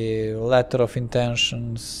 neki letter of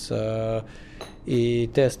intentions i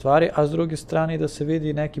te stvari, a s druge strane da se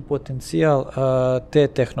vidi neki potencijal te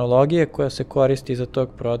tehnologije koja se koristi za tog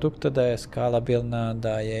produkta, da je skalabilna,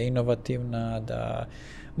 da je inovativna, da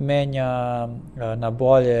menja na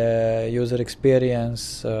bolje user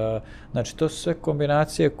experience, znači to su sve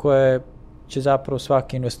kombinacije koje će zapravo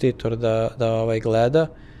svaki investitor da gleda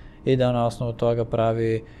i da na osnovu toga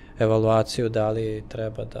pravi evaluaciju da li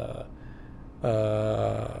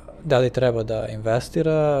treba da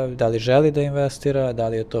investira, da li želi da investira, da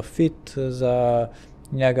li je to fit za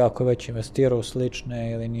njega ako već investirao u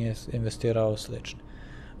slične ili nije investirao u slične.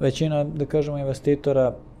 Većina, da kažemo,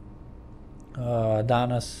 investitora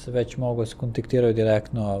danas već mogu se kontaktiraju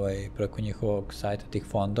direktno preko njihovog sajta tih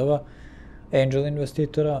fondova, angel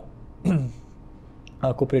investitora.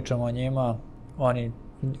 Ako pričamo o njima,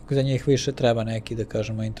 za njih više treba neki, da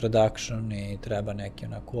kažemo, introduction i treba neki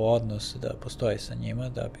onako odnos da postoji sa njima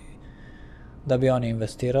da bi oni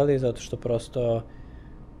investirali, zato što prosto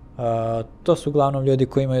to su uglavnom ljudi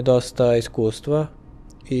koji imaju dosta iskustva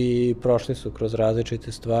i prošli su kroz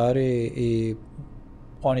različite stvari i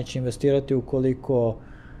oni će investirati ukoliko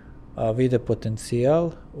vide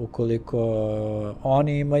potencijal, ukoliko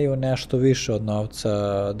oni imaju nešto više od novca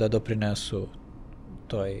da doprinesu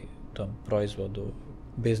tom proizvodu,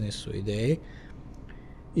 biznisu, ideji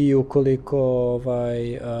i ukoliko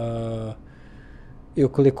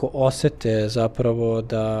osete zapravo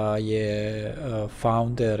da je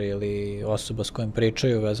founder ili osoba s kojim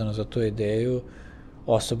pričaju vezano za tu ideju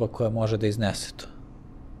osoba koja može da iznese to.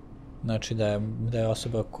 Znači da je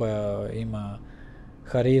osoba koja ima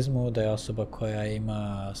harizmu, da je osoba koja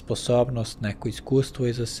ima sposobnost, neko iskustvo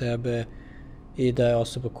iza sebe i da je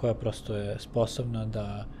osoba koja prosto je sposobna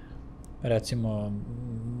da, recimo,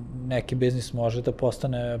 neki biznis može da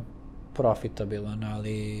postane profitabilan,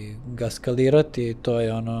 ali ga skalirati, to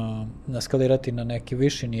je naskalirati na neki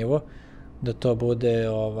viši nivo, da to bude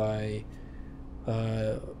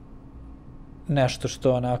nešto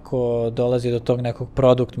što onako dolazi do tog nekog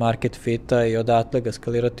product market fita i odatle ga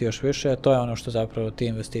skalirati još više, a to je ono što zapravo ti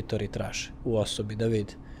investitori traže u osobi da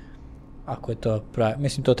vide. Ako je to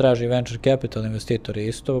mislim, to traži venture capital investitori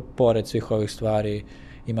isto, pored svih ovih stvari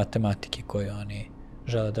i matematike koje oni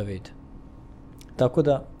žele da vide. Tako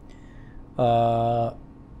da,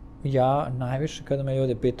 ja najviše kada me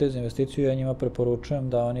ljudi pitaju za investiciju, ja njima preporučujem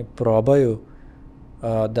da oni probaju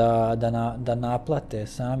da naplate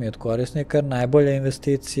sami od korisnika, jer najbolja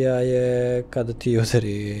investicija je kada ti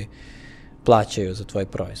useri plaćaju za tvoj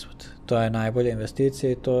proizvod. To je najbolja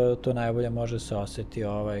investicija i to najbolje može se osjeti.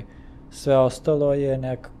 Sve ostalo je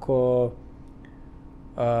nekako,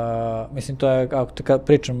 mislim, to je, kad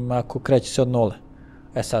pričam, ako kreće se od nule.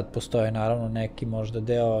 Sad postoje naravno neki možda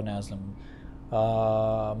deo, ne znam,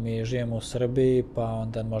 mi živimo u Srbiji, pa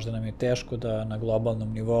onda možda nam je teško da na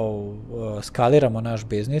globalnom nivou skaliramo naš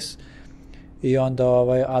biznis i onda,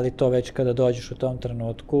 ali to već kada dođeš u tom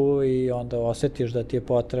trenutku i onda osjetiš da ti je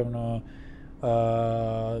potrebno,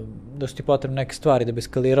 da su ti potrebne neke stvari da bi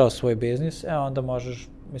skalirao svoj biznis, onda možeš,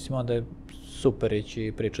 mislim, onda je super ići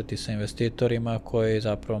i pričati sa investitorima koji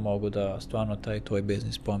zapravo mogu da stvarno taj tvoj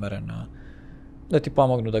biznis pomere da ti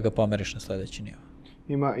pomognu da ga pomeriš na sledeći nivo.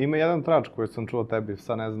 Ima jedan trač koji sam čuo tebi,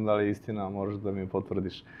 sad ne znam da li je istina, možeš da mi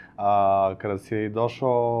potvrdiš. Kada si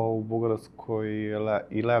došao u Bugarskoj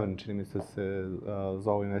Eleven, čini mi se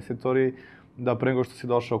zovu investitori, da pre nego što si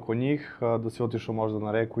došao kod njih, da si otišao možda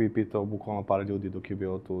na reku i pitao bukvalno par ljudi dok je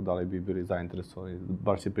bilo tu da li bi bili zainteresovani,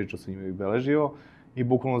 baš si pričao sa njima i beležio i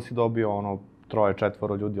bukvalno si dobio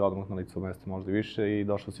 3-4 ljudi odmah na licu mesta, možda i više, i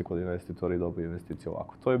došao si kod investitora i dobio investiciju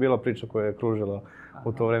ovako. To je bila priča koja je kružila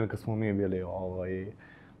u to vreme kad smo mi bili,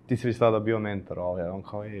 ti si već tada bio mentor, on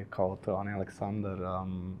kao to je Aleksandar,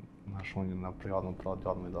 Znaš, on je na privatnom prodaju,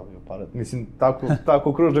 odmah je dobio aparat. Mislim,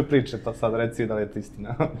 tako kruže priče, to sad reci da li je to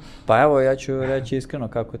istina. Pa evo, ja ću reći iskreno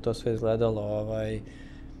kako je to sve izgledalo.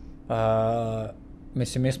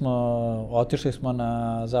 Mislim, otišli smo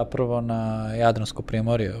zapravo na Jadransko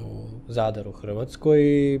primorje u Zadar u Hrvatskoj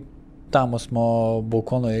i tamo smo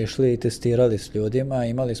bukvalno išli i testirali s ljudima,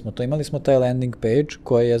 imali smo taj landing page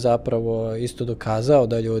koji je zapravo isto dokazao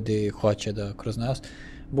da ljudi hoće da kroz nas.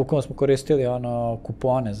 Bukvalno smo koristili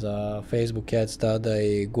kupone za Facebook Ads tada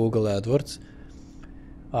i Google AdWords.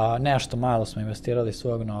 Nešto malo smo investirali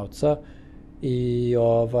svog novca i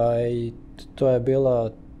to je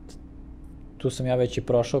bilo, tu sam ja već i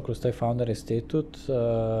prošao kroz taj Founder Institute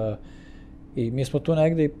i mi smo tu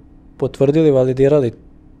negde potvrdili, validirali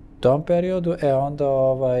tom periodu, onda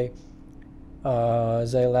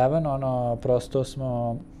za 11, prosto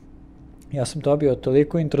ja sam dobio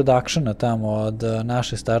toliko introductiona tamo od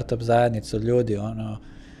naše startup zajednice, od ljudi,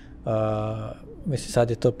 mislim sad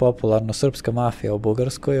je to popularno, srpska mafija u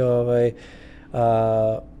Bugarskoj,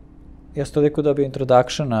 ja sam toliko dobio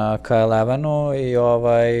introductiona ka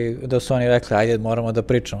 11 i da su oni rekli, ajde moramo da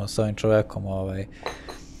pričamo s ovim čovekom,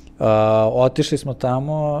 otišli smo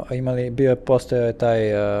tamo, postojao je taj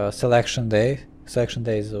Selection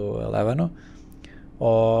Days u 11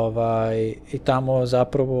 i tamo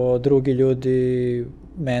zapravo drugi ljudi,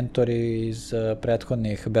 mentori iz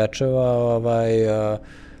prethodnih bečeva,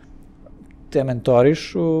 te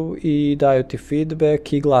mentorišu i daju ti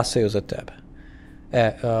feedback i glasaju za tebe.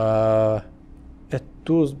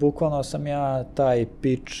 Tu bukvalno sam ja taj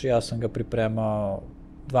pitch, ja sam ga pripremao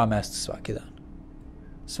 2 meseca svaki dan.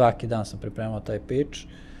 Svaki dan sam pripremao taj pitch,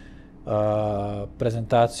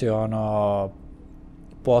 prezentaciju,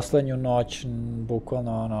 poslednju noć,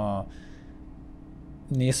 bukvalno,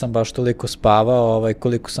 nisam baš toliko spavao,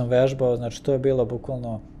 koliko sam vežbao, znači to je bilo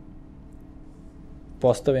bukvalno,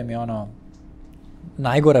 postavi mi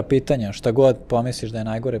najgora pitanja, šta god pomisliš da je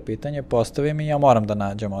najgore pitanje, postavi mi i ja moram da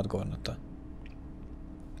nađem odgovor na to.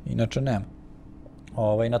 Inače nema.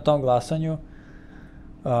 Na tom glasanju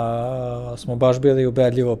smo baš bili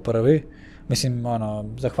ubedljivo prvi. Mislim,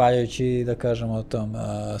 zahvaljujući, da kažemo, tom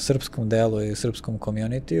srpskom delu i srpskom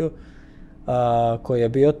community-u koji je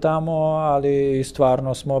bio tamo, ali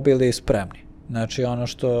stvarno smo bili spremni. Znači,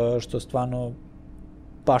 što stvarno,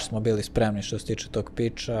 baš smo bili spremni što se tiče tog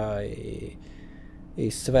pitcha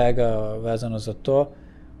i svega vezano za to.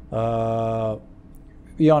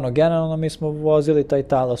 I generalno mi smo vozili taj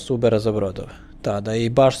talas Ubera za brodove. Tada i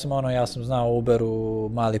baš sam ja sam znao Uberu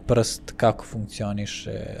mali prst, kako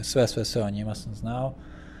funkcioniše, sve o njima sam znao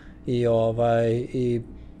i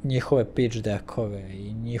njihove pitch deckove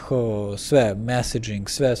i njihovo sve, messaging,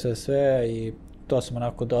 sve i to sam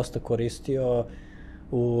dosta koristio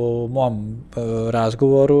u mom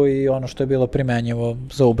razgovoru i ono što je bilo primenjivo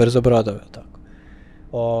za Uber za brodove, tako.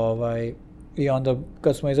 I onda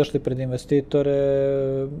kad smo izašli pred investitore,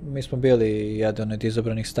 mi smo bili jedan od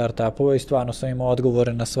izabranih start-upova i stvarno sam imao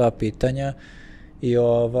odgovore na sva pitanja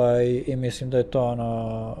i mislim da je to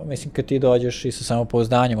mislim kad ti dođeš i sa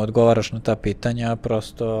samopouzdanjem odgovaraš na ta pitanja,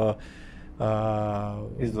 prosto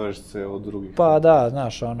izdvojiš se od drugih. Pa da,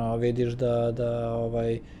 znaš, vidiš da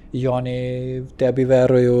i oni tebi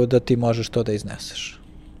veruju da ti možeš to da izneseš,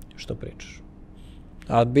 što pričaš.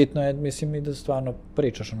 A bitno je, mislim, i da stvarno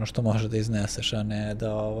pričaš ono što može da izneseš, a ne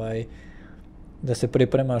da se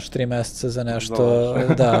pripremaš 3 meseca za nešto,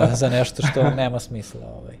 za nešto što nema smisla,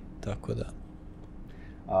 tako da.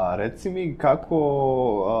 Reci mi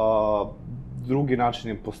kako drugi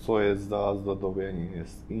načini postoje za dobijanje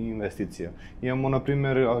investicija. Imamo, na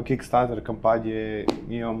primjer, Kickstarter kampanje,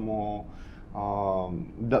 imamo...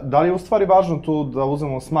 Da li je u stvari važno tu da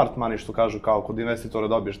uzmemo smart money, što kažu kao kod investitora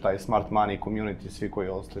dobiješ taj smart money community, svi koji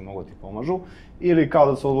ostali mogu ti pomažu, ili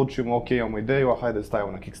kao da se odlučimo, ok, imamo ideju, a hajde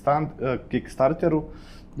stavimo na Kickstarteru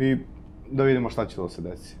i da vidimo šta će da se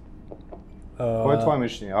desi. Koje je tvoje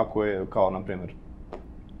mišljenje, ako je kao, na primjer,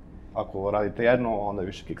 ako radite jedno, onda je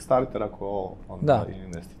više Kickstarter, ako onda je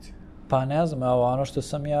investicija? Pa ne znam, ono što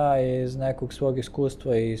sam ja iz nekog svog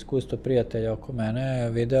iskustva i iskustva prijatelja oko mene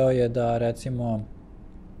video je da recimo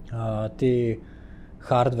ti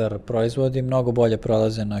hardware proizvodi mnogo bolje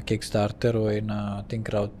prolaze na Kickstarteru i na tim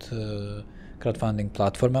crowdfunding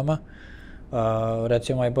platformama.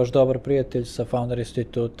 Recimo, moj baš dobar prijatelj sa Founder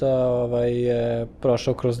Instituta je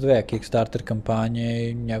prošao kroz 2 Kickstarter kampanje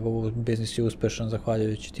i njegov biznis je uspešan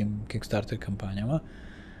zahvaljujući tim Kickstarter kampanjama.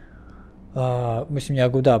 Mislim,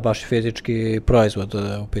 njegov, baš fizički proizvod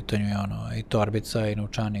u pitanju je i torbica i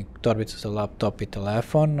novčanik, torbica za laptop i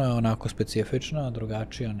telefon, onako specifična,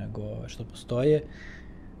 drugačija nego što postoje,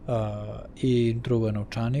 i drugo je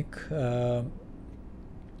novčanik.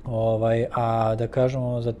 A da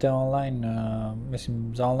kažemo za te online,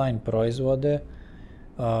 mislim za online proizvode,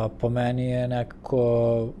 po meni je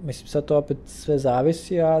nekako, mislim sad to opet sve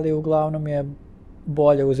zavisi, ali uglavnom je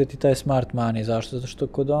bolje uzeti taj smart money. Zašto? Zato što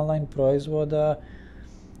kod online proizvoda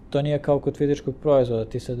to nije kao kod fizičkog proizvoda.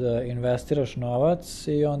 Ti sad investiraš novac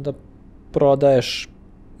i onda prodaješ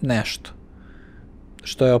nešto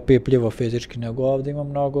što je opipljivo fizički, nego ovdje ima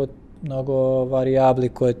mnogo varijabli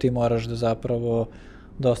koje ti moraš da zapravo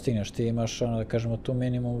dostigneš. Ti imaš, da kažemo, tu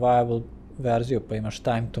minimum viable verziju, pa imaš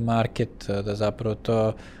time to market, da zapravo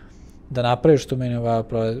to, da napraviš tu minimum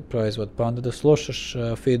viable proizvod, pa onda da slušaš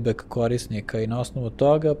feedback korisnika i na osnovu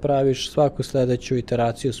toga praviš svaku sledeću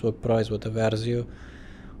iteraciju svog proizvoda, verziju,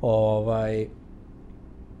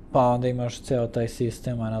 pa onda imaš ceo taj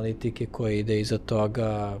sistem analitike koji ide iza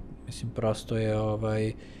toga. Mislim, prosto je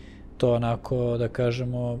to onako, da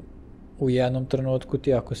kažemo, u jednom trenutku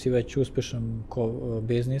ti ako si već uspešan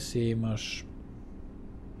biznis i imaš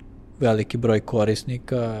veliki broj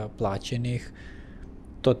korisnika, plaćenih,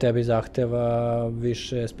 to tebi zahteva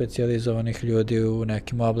više specijalizovanih ljudi u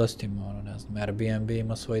nekim oblastima. Ne znam, Airbnb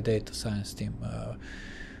ima svoj data science team,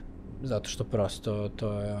 zato što prosto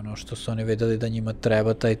to je ono što su oni videli da njima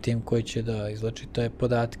treba taj tim koji će da izlači te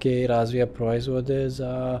podatke i razvija proizvode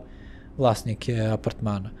za vlasnike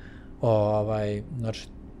apartmana. Znači,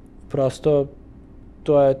 prosto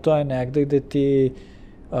to je negde gde ti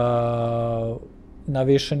na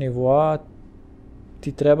više nivoa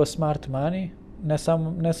ti treba smart money,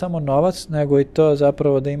 ne samo novac, nego i to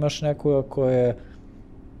zapravo da imaš nekoga ko je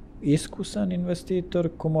iskusan investitor,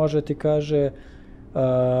 ko može ti kaže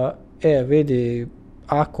vidi,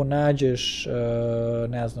 ako nađeš,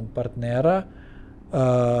 ne znam, partnera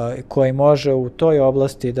koji može u toj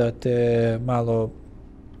oblasti da te malo,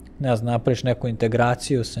 ne znam, napraviš neku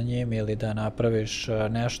integraciju sa njim ili da napraviš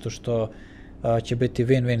nešto što će biti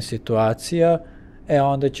win-win situacija,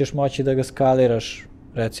 onda ćeš moći da ga skaliraš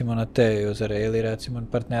recimo na te usere ili recimo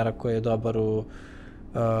partnera koji je dobar u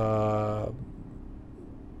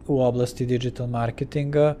oblasti digital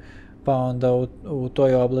marketinga, pa onda u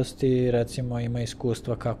toj oblasti recimo ima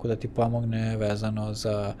iskustva kako da ti pomogne vezano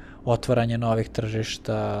za otvaranje novih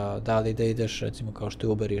tržišta, da li da ideš recimo kao što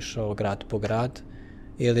je Uber išao grad po grad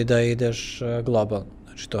ili da ideš globalno.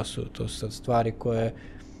 Znači to su sad stvari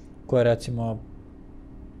koje recimo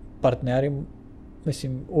partneri,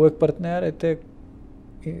 mislim uvek partnere, te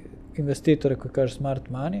investitore koji kaže smart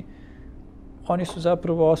money, oni su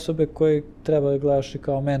zapravo osobe koje treba da gledaš i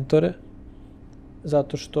kao mentore,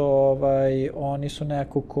 zato što oni su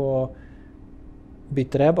neko ko bi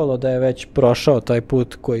trebalo da je već prošao taj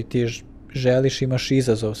put koji ti želiš, imaš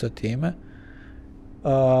izazov sa time,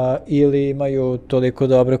 ili imaju toliko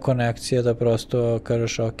dobre konekcije da prosto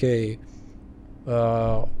kažeš ok,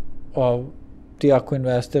 ti ako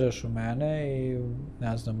investiraš u mene i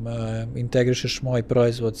ne znam, integrišeš moj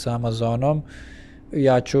proizvod sa Amazonom,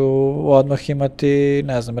 ja ću odmah imati,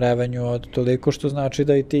 ne znam, revenju od toliko, što znači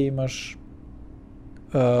da i ti imaš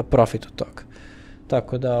profit od toga.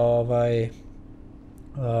 Tako da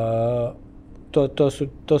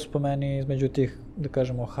to su po meni između tih, da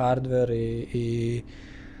kažemo, hardware i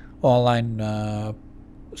online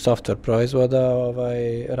software proizvoda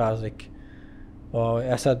razlike.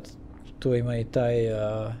 Sad tu ima i taj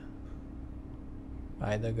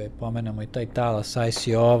ajde da ga pomenemo, i taj talas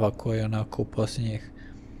ICO-ova koji je onako u posljednjih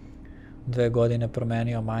 2 godine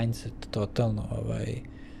promenio mindset totalno,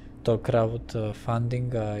 tog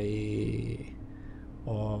crowdfundinga i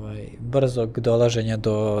brzog dolaženja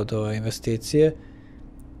do investicije,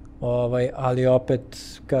 ali opet,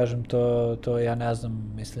 kažem, to ja ne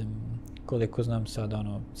znam, mislim, koliko znam sad,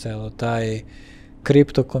 celo taj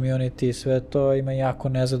kripto community i sve to ima jako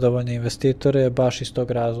nezadovoljne investitore, baš iz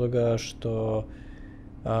tog razloga što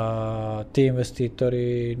ti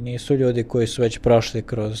investitori nisu ljudi koji su već prošli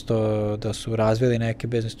kroz to da su razvili neki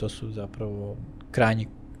biznis, to su zapravo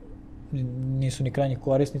nisu ni krajnji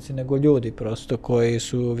korisnici, nego ljudi prosto koji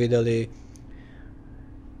su videli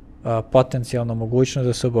potencijalnu mogućnost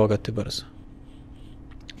da se obogate brzo.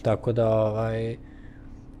 Tako da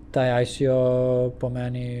taj ICO po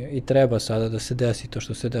meni i treba sada da se desi to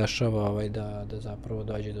što se dešava, da zapravo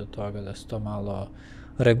dođe do toga da se to malo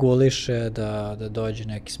reguliše, da dođe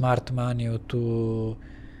neki smart money u tu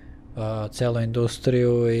celu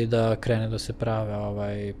industriju i da krene da se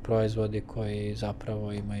prave proizvodi koji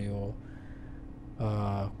zapravo imaju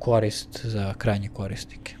korist za krajnje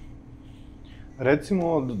korisnike.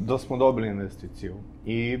 Recimo da smo dobili investiciju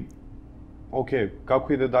i ok,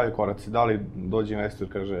 kako ide dalje koraci? Da li dođe investor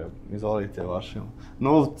i kaže, izvolite vaše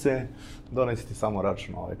novce, donesi ti samo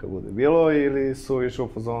račun kad bude bilo, ili su više u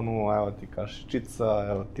fazonu, evo ti kašičica,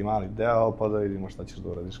 evo ti mali deo, pa da vidimo šta ćeš da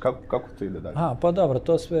uradiš. Kako to ide dalje? Pa dobro,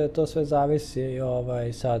 to sve zavisi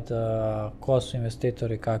sad ko su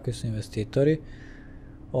investitori, kakvi su investitori,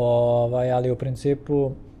 ali u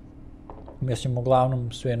principu, mislim,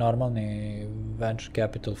 uglavnom svi normalni venture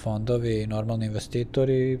capital fondovi i normalni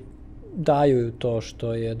investitori daju to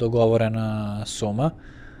što je dogovorena suma,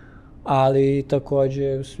 ali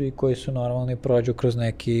takođe svi koji su normalni prođu kroz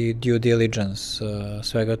neki due diligence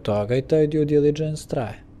svega toga i taj due diligence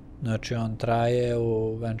traje. Znači on traje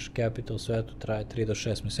u venture capital svetu, traje 3 do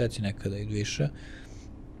 6 meseci, nekada i više.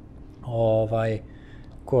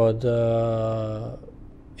 Kod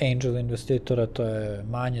angel investitora to je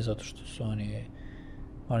manje zato što su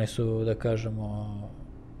oni su, da kažemo,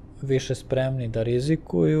 više spremni da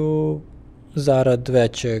rizikuju zarad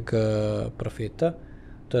većeg profita,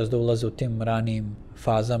 to jest da ulaze u tim ranijim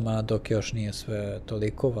fazama dok još nije sve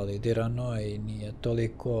toliko validirano i nije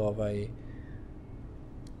toliko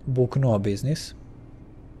buknuo biznis.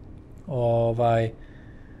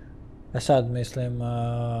 Sad mislim,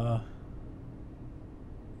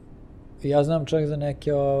 ja znam čak za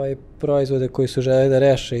neke proizvode koji su želeli da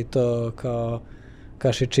reše i to kao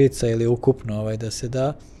kašičica ili ukupno da se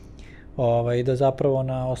da, i da zapravo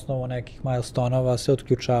na osnovu nekih milestonova se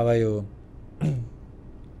otključavaju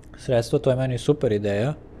sredstva. To je meni super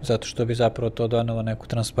ideja, zato što bi zapravo to donelo neku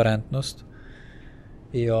transparentnost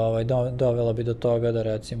i dovelo bi do toga da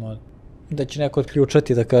recimo da će neko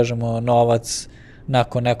otključati, da kažemo, novac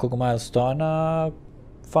nakon nekog milestona,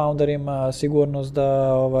 founder ima sigurnost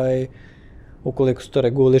da ukoliko se to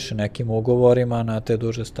reguliše nekim ugovorima na te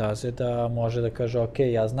duže staze, da može da kaže, ok,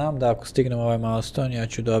 ja znam da ako stignem ovaj milestone, ja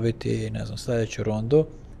ću dobiti, ne znam, sledeću rundu,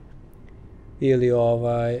 ili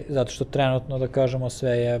zato što trenutno, da kažemo,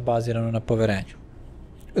 sve je bazirano na poverenju.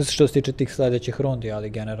 Što se tiče tih sledećih rundi, ali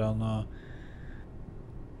generalno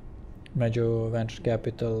među venture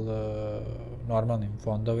capital normalnim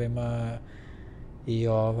fondovima i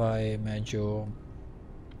među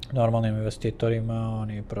normalnim investitorima,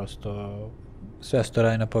 oni prosto sve što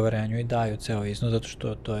radi na poverenju i daju ceo iznos, zato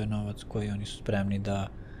što to je novac koji oni su spremni da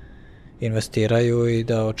investiraju i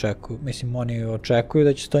da očekuju. Mislim, oni očekuju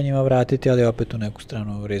da će se to njima vratiti, ali opet u neku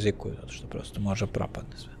stranu rizikuju, zato što prosto može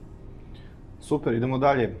propadne sve. Super, idemo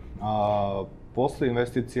dalje. Posle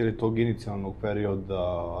investicije ili tog inicijalnog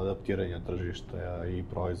perioda adaptiranja tržišta i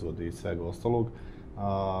proizvoda i svega ostalog,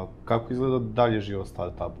 kako izgleda dalje život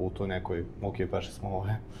startupa u toj nekoj, ok, prešli smo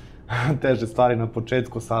ove teže stvari na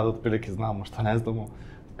početku, sad otprilike znamo šta ne znamo,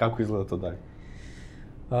 kako izgleda to dalje?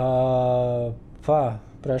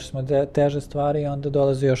 Prešli smo teže stvari i onda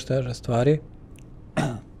dolazi još teže stvari.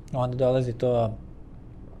 Onda dolazi to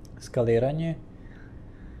skaliranje.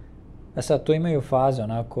 Sad tu imaju faze,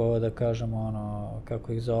 onako da kažemo,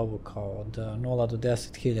 kako ih zovu, kao od 0 do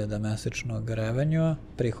 10.000 mesečnog revenue,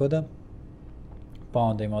 prihoda, pa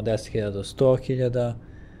onda ima od 10.000 do 100.000,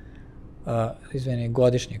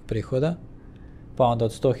 godišnjeg prihoda, pa onda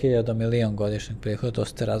od 100.000 do milion godišnjeg prihoda, to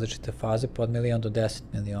su te različite faze, pa od milion do 10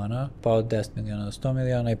 miliona, pa od 10 miliona do 100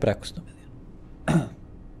 miliona i preko 100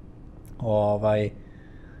 miliona.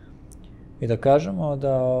 I da kažemo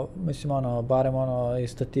da, mislim, barem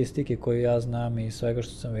iz statistike koju ja znam i svega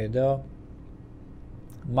što sam video,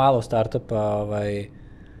 malo startupa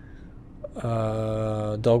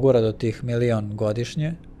dogura do tih milion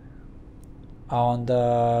godišnje, a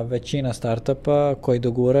onda većina startupa koji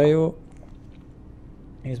doguraju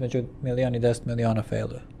između milion i 10 miliona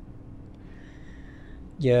failuje.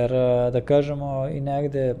 Jer, da kažemo, i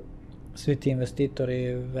negde svi ti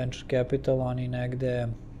investitori venture capital, oni negde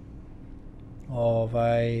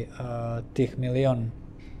tih milion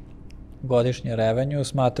godišnje revenue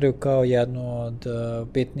smatraju kao jednu od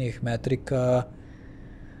bitnijih metrika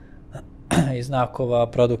i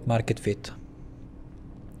znakova product market fit.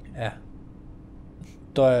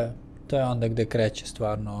 To je onda gde kreće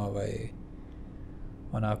stvarno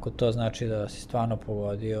onako, to znači da si stvarno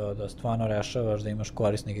pogodio, da stvarno rešavaš, da imaš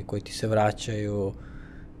korisnike koji ti se vraćaju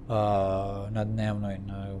na dnevnoj,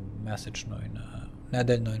 na mesečnoj, na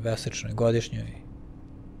nedeljnoj, mesečnoj, godišnjoj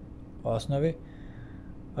osnovi.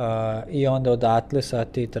 I onda odatle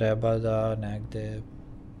sad ti treba da negde,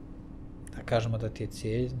 da kažemo da ti je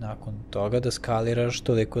cilj nakon toga da skaliraš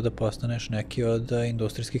toliko da postaneš neki od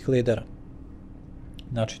industrijskih lidera.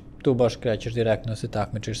 Znači, tu baš krećeš direktno da se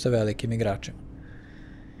takmičiš sa velikim igračima.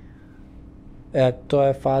 To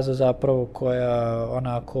je faza zapravo koja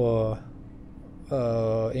onako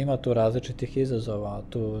ima tu različitih izazova.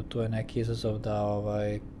 Tu je neki izazov da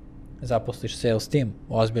zaposliš sales team,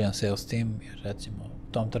 ozbiljan sales team, jer recimo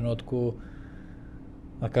u tom trenutku,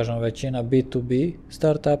 da kažemo, većina B2B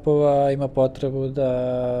startupova ima potrebu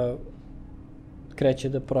da kreće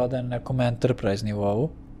da prodaje na nekom enterprise nivou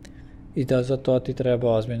i da za to ti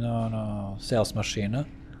treba ozbiljno sales mašina.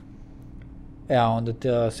 A onda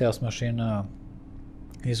ta sales mašina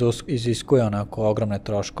iziskuje onako ogromne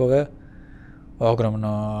troškove,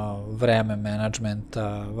 ogromno vreme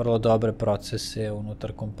menadžmenta, vrlo dobre procese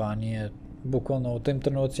unutar kompanije. Bukvalno u tim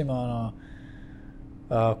trenucima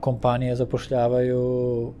kompanije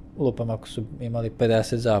zapošljavaju, lupam ako su imali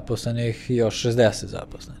 50 zaposlenih i još 60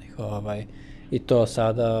 zaposlenih. I to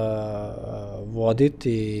sada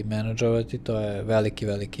voditi i menadžovati, to je veliki,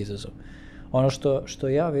 veliki izazov. Ono što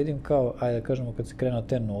ja vidim kao, ajde da kažemo, kad se krene od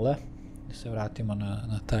te nule, da se vratimo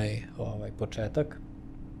na taj početak,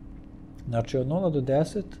 znači od 0 do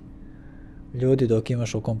 10 ljudi dok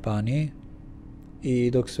imaš u kompaniji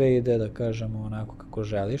i dok sve ide, da kažemo, onako kako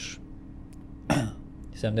želiš,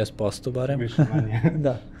 70% barem. Više manje.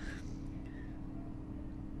 Da.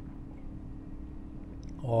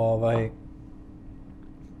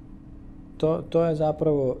 To je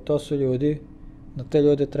zapravo, to su ljudi, na te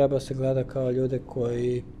ljude treba se gleda kao ljude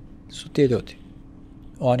koji su ti ljudi.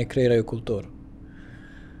 Oni kreiraju kulturu.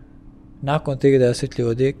 Nakon tih 10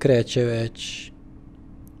 ljudi kreće već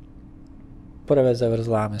prve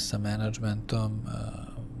zavrzlame sa menadžmentom,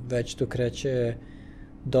 već tu kreće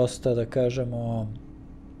dosta, da kažemo,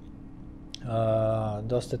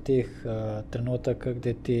 dosta tih trenutaka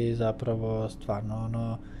gde ti zapravo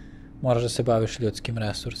stvarno moraš da se baviš ljudskim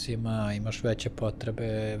resursima, imaš veće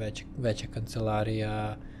potrebe, veća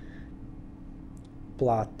kancelarija,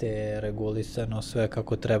 plate, regulisano, sve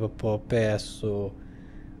kako treba po PS-u,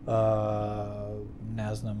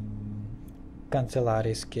 ne znam,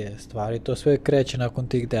 kancelarijske stvari, to sve kreće nakon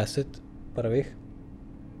tih 10 prvih.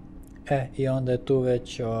 I onda je tu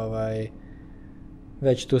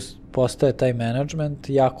već tu postaje taj management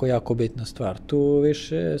jako, jako bitna stvar. Tu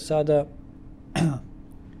više sada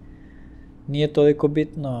nije toliko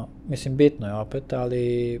bitno, mislim bitno je opet,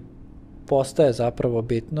 ali postaje zapravo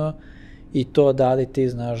bitno i to da li ti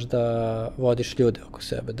znaš da vodiš ljude oko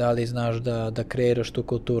sebe, da li znaš da kreiraš tu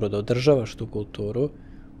kulturu, da održavaš tu kulturu,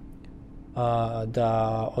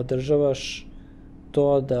 da održavaš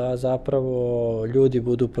to da zapravo ljudi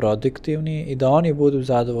budu produktivni i da oni budu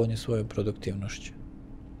zadovoljni svojom produktivnošću.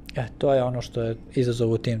 To je ono što je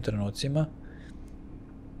izazov u tim trenucima.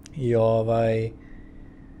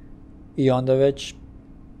 I onda već,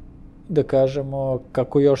 da kažemo,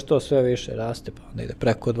 kako još to sve više raste, pa onda ide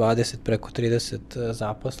preko 20, preko 30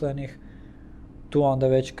 zaposlenih, tu onda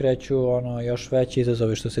već kreću još veći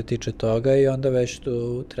izazovi što se tiče toga i onda već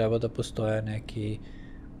tu treba da postoje neki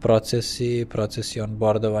procesi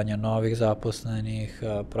onboardovanja novih zaposlenih,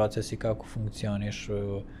 procesi kako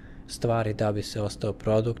funkcionišu stvari da bi se ostao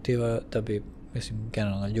produktivan, da bi, mislim,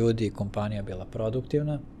 generalno ljudi i kompanija bila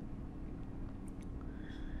produktivna.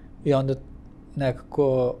 I onda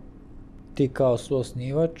nekako ti kao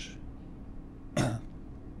suosnivač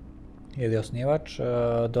ili osnivač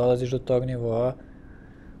dolaziš do tog nivoa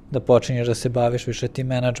da počinješ da se baviš više tim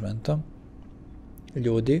menadžmentom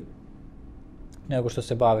ljudi, nego što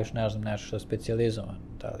se baviš, ne znam, nešto što je specijalizovan.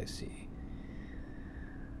 Da li si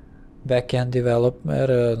back-end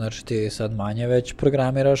developer, znači ti sad manje već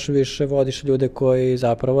programiraš, više vodiš ljude koji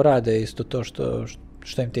zapravo rade isto to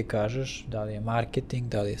što im ti kažeš, da li je marketing,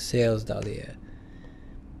 da li je sales, da li je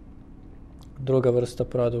druga vrsta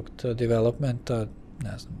product developmenta,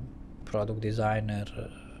 ne znam, product designer,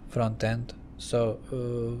 front-end.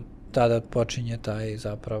 Tada počinje taj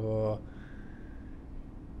zapravo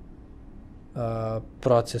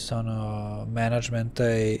proces menadžmenta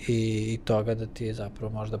i toga da ti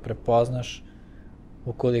zapravo možda prepoznaš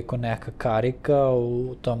ukoliko neka karika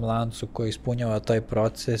u tom lancu koji ispunjava taj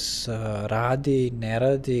proces radi, ne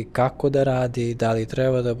radi, kako da radi, da li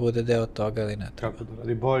treba da bude deo toga ili ne treba. Kako da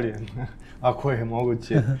radi bolje, ako je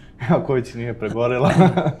moguće, ako već nije pregorela.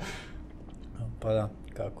 Pa da,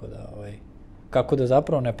 kako da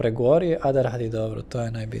zapravo ne pregori, a da radi dobro, to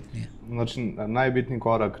je najbitnije. Znači, najbitniji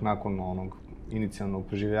korak nakon onog inicijalnog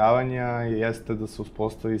preživljavanja jeste da se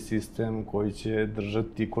uspostavi sistem koji će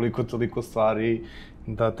držati koliko toliko stvari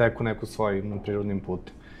da teku neku svojim prirodnim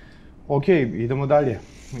putem. Ok, idemo dalje.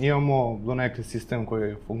 Imamo do neke sistem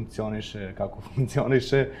koji funkcioniše kako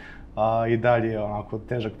funkcioniše, i dalje je onako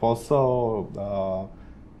težak posao.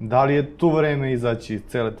 Da li je tu vreme izaći iz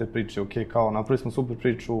cele te priče? Ok, kao napravili smo super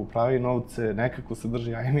priču, pravi novce, nekako se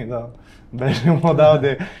drži, ajme da bežemo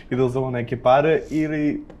odavde i da uzmemo neke pare,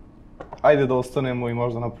 ili ajde da ostanemo i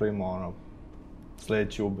možda napravimo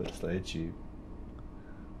sledeći Uber, sledeći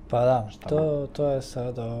Pa da, to je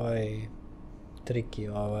sad triki,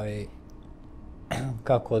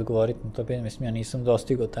 kako odgovoriti na to pitanje. Mislim, ja nisam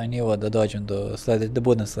dostigao taj nivo da dođem da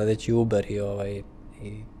budem sledeći Uber i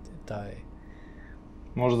taj...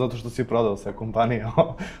 Možda zato što si prodao sve kompanije,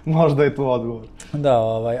 možda je tu odgovor. Da,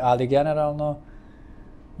 ali generalno,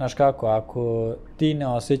 znaš kako, ako ti ne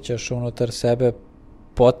osjećaš unutar sebe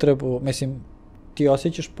potrebu, mislim, ti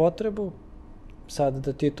osjećaš potrebu sad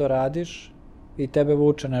da ti to radiš i tebe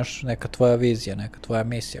vuče neka tvoja vizija, neka tvoja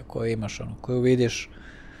misija koju imaš, koju vidiš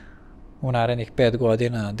u narednih 5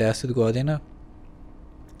 godina, 10 godina.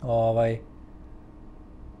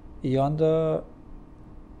 I onda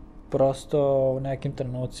prosto u nekim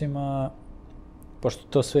trenucima, pošto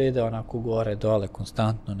to sve ide onako gore, dole,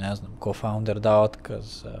 konstantno, ne znam, co-founder da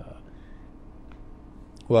otkaz,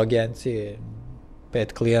 u agenciji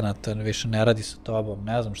 5 klijenata više ne radi sa tobom,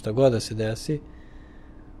 ne znam, šta god da se desi,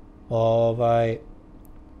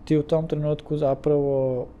 ti u tom trenutku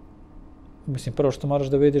zapravo, mislim, prvo što moraš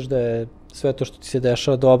da vidiš da je sve to što ti se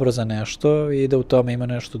dešava dobro za nešto i da u tome ima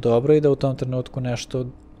nešto dobro i da u tom trenutku nešto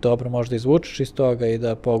dobro možda izvučeš iz toga i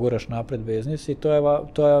da poguraš napred biznis i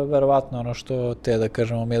to je verovatno ono što te, da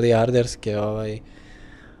kažemo, milijarderske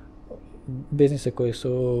biznise koji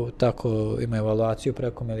su tako, imaju evaluaciju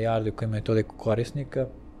preko milijardi, koji imaju toliko korisnika,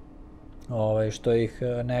 što ih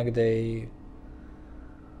negde i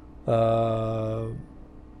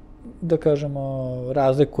da kažemo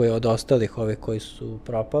razlikuje od ostalih ovih koji su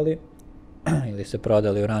propali ili se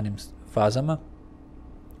prodali u ranim fazama,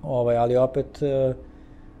 ali opet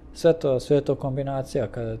sve je to kombinacija.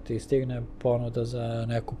 Kada ti stigne ponuda za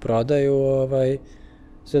neku prodaju,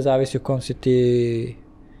 sve zavisi u kom si ti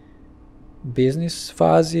biznis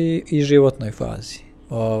fazi i životnoj fazi.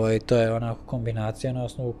 To je onako kombinacija na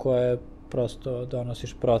osnovu koje prosto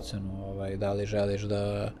donosiš procenu da li želiš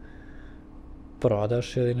da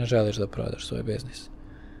prodaš ili ne želiš da prodaš svoj biznis.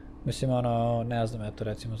 Mislim, ne znam, eto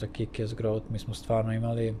recimo za Kick-Ass Growth mi smo stvarno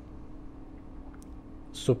imali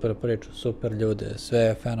super priču, super ljude, sve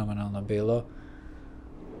je fenomenalno bilo.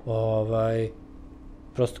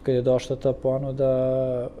 Prosto kad je došla ta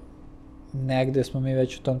ponuda, negde smo mi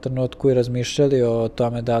već u tom trenutku i razmišljali o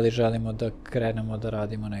tome da li želimo da krenemo da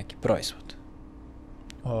radimo neki proizvod.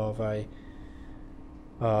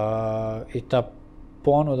 I ta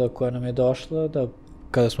ponuda koja nam je došla, da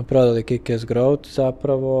kada smo prodali Kick-Ass Growth,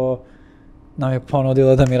 zapravo nam je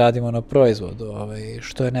ponudila da mi radimo na proizvodu,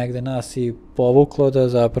 što je negde nas i povuklo da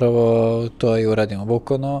zapravo to i uradimo.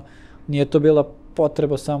 Bukvalno, nije to bila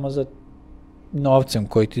potreba samo za novcem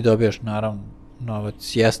koji ti dobijaš, naravno,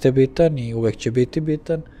 novac jeste bitan i uvek će biti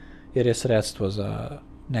bitan, jer je sredstvo za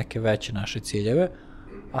neke veće naše ciljeve,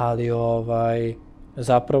 ali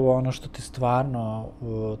zapravo ono što te stvarno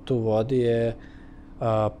tu vodi je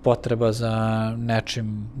potreba za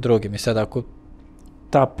nečim drugim. I sad ako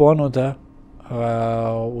ta ponuda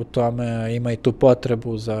u tome ima i tu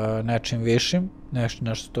potrebu za nečim višim,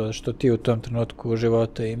 nešto što ti u tom trenutku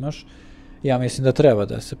života imaš, ja mislim da treba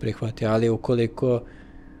da se prihvati, ali ukoliko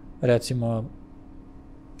recimo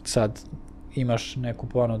sad imaš neku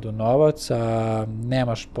ponudu novac, a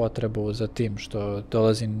nemaš potrebu za tim što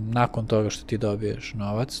dolazi nakon toga što ti dobiješ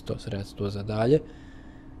novac, to sredstvo za dalje,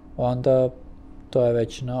 onda to je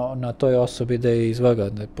već na toj osobi da je izvaga.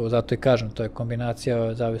 Zato i kažem, to je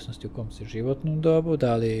kombinacija zavisnosti u kom si životnom dobu,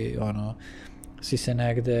 da li si se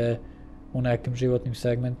negde u nekim životnim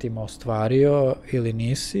segmentima ostvario ili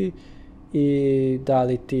nisi i da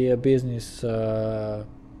li ti je biznis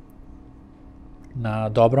na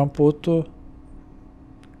dobrom putu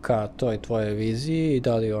ka toj tvojoj viziji i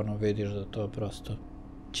da li vidiš da to prosto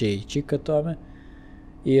će ići ka tome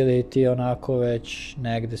ili ti onako već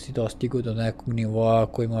negde si dostigao do nekog nivoa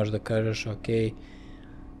koji možeš da kažeš ok,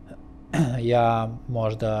 ja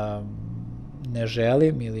možda ne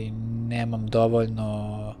želim ili nemam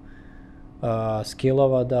dovoljno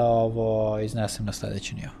skillova da ovo iznesem na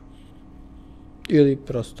sledeći nivo. Ili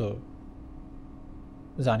prosto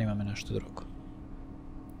zanima me nešto drugo.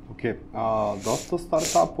 Ok, dosta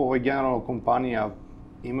startupova i generalno kompanija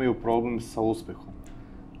imaju problem sa uspehom.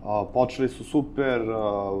 Počeli su super,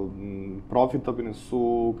 profitabilni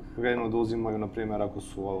su, krenu da uzimaju, na primjer,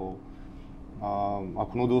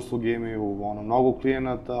 ako nude usluge imaju mnogo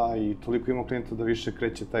klijenata i toliko ima klijenta da više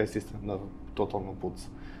kreće taj sistem da totalno puca.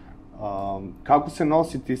 Kako se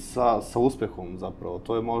nositi sa uspehom zapravo?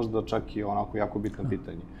 To je možda čak i onako jako bitno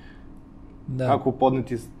pitanje. Da. Kako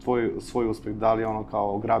podneti svoj uspeh? Da li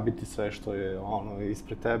kao grabiti sve što je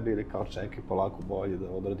ispred tebe ili kao čekaj polako bolje da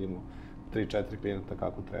odradimo 3-4 klijenta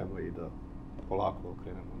kako treba i da polako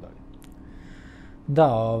krenemo dalje?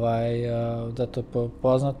 Da, da to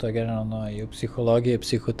poznato je generalno i u psihologiji i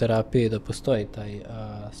psihoterapiji da postoji taj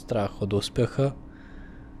strah od uspeha.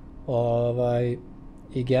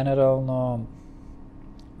 I generalno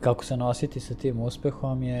kako se nositi sa tim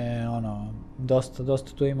uspehom je dosta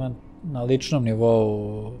tu ima na ličnom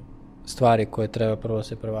nivou stvari koje treba prvo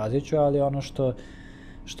se prevazići, ali ono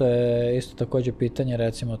što je isto takođe pitanje,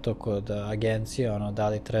 recimo to kod agencije, da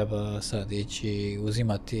li treba sad ići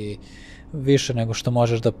uzimati više nego što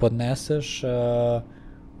možeš da podneseš,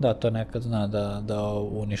 da, to nekad zna da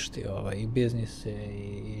uništi i biznise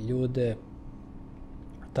i ljude,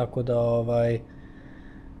 tako da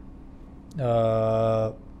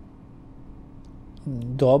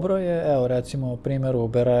dobro je, evo recimo u primjeru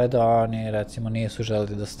Ubera je da oni recimo nisu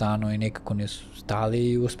želeli da stanu i nikako nisu stali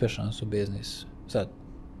i uspešan su biznis. Sad,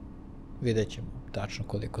 vidjet ćemo tačno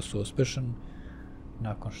koliko su uspešan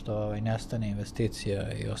nakon što nestane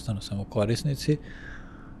investicija i ostanu samo korisnici,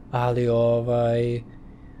 ali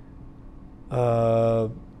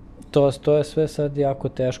to je sve sad jako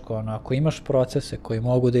teško. Ako imaš procese koji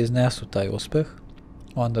mogu da iznesu taj uspeh,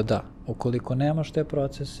 onda da. Ukoliko nemaš te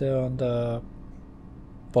procese, onda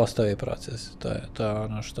postavi proces. To je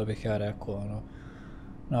ono što bih ja rekao,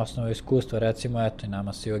 na osnovu iskustva. Recimo, eto, i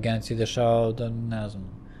nama se u agenciji dešavao da, ne znam,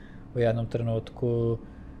 u jednom trenutku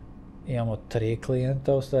imamo 3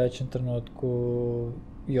 klijenta, u sledećem trenutku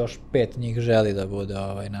još 5 njih želi da bude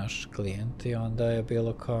naš klijent i onda je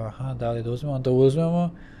bilo kao, da li da uzmemo? Onda uzmemo,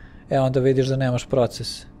 onda vidiš da nemaš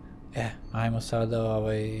proces. Ajmo sada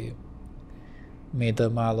mi da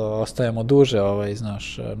malo ostajemo duže,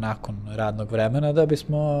 znaš, nakon radnog vremena da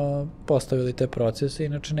bismo postavili te procese,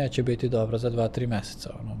 inače neće biti dobro za 2-3 meseca,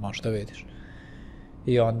 možda vidiš.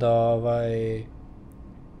 I onda,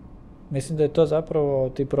 mislim da je to zapravo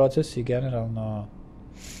ti procesi generalno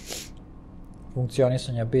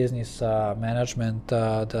funkcionisanja biznisa,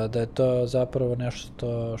 menadžmenta, da je to zapravo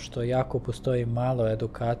nešto što jako postoji malo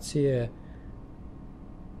edukacije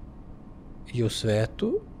i u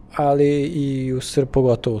svetu, ali i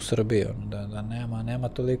pogotovo u Srbiji, da nema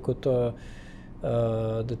toliko to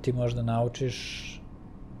da ti možda naučiš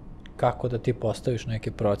kako da ti postaviš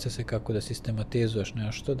neke procese, kako da sistematizuješ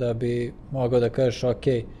nešto, da bi mogao da kažeš, ok,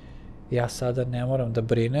 ja sada ne moram da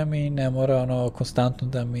brinem i ne mora konstantno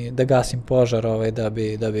da gasim požar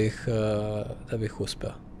da bih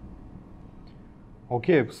uspeo. Ok,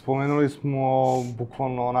 spomenuli smo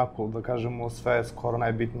bukvalno onako, da kažemo, sve skoro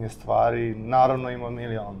najbitnije stvari. Naravno ima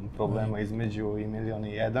milion problema između i milion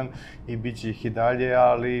i jedan i bit će ih i dalje,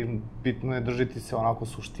 ali bitno je držiti se onako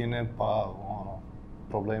suštine, pa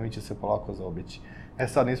problemi će se polako zaobići.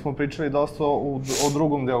 Sad, nismo pričali dosta o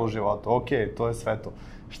drugom delu života. Ok, to je sve to.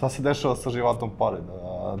 Šta se dešava sa životom pored?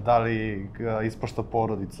 Da li ispašta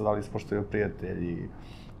porodica, da li ispaštaju prijatelji?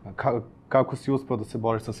 Kako si uspeo da se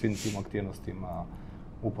boriš sa svim tim aktivnostima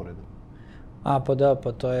uporedo? Pa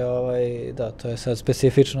to je to je sad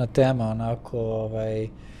specifična tema, onako,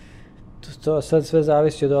 to sad sve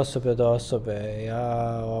zavisi od osobe do osobe.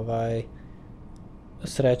 Ja,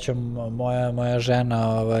 srećom, moja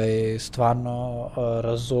žena stvarno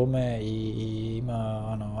razume i ima,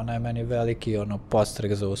 ona je meni veliki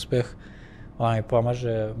podstrek za uspeh. Ona mi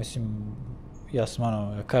pomaže, mislim, ja sam,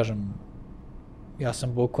 ja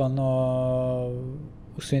sam bukvalno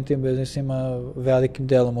u svim tim biznisima velikim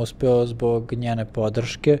delom uspeo zbog njene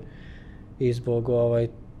podrške i zbog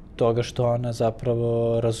toga što ona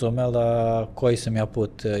zapravo razumela koji sam ja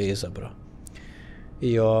put izabrao.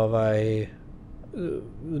 I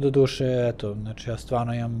do duše, eto, znači ja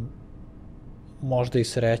stvarno imam možda i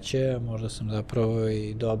sreće, možda sam zapravo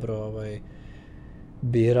i dobro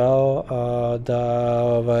birao,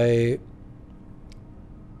 da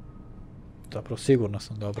zapravo sigurno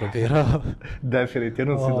sam dobro birao.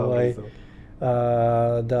 Definitivno si dobro birao.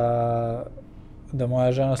 Da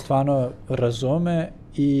moja žena stvarno razume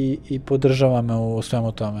i podržava me u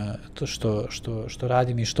svemu tome što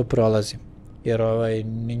radim i što prolazim. Jer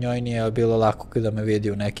ni njoj nije bilo lako kada me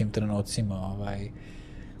vidi u nekim trenucima,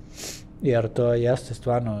 jer to jeste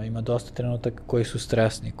stvarno, ima dosta trenutaka koji su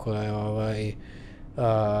stresni, koje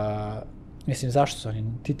mislim, zašto su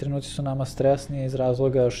ti trenuci su nama stresni iz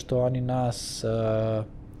razloga što oni nas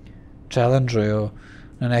challenge-uju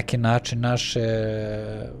na neki način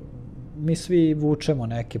mi svi vučemo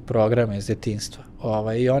neke programe iz detinjstva,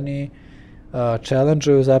 i oni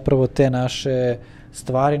challenge-uju zapravo te naše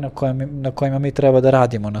stvari na kojima mi treba da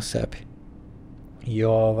radimo na sebi. I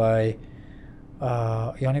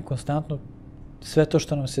oni konstantno, sve to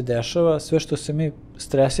što nam se dešava, sve što se mi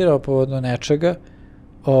stresiramo povodno nečega,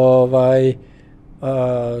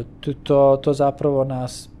 to zapravo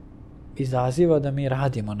nas izaziva da mi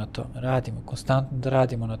radimo na tome, konstantno da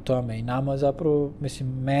radimo na tome i nama zapravo, mislim,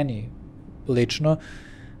 meni lično,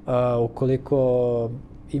 ukoliko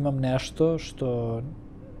imam nešto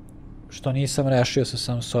što nisam rešio sa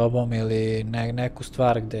sam sobom ili neku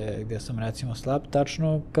stvar gde sam recimo slab,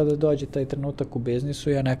 tačno kada dođe taj trenutak u biznisu,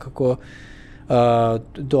 ja nekako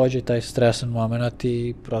dođe taj stresan moment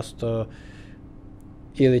i prosto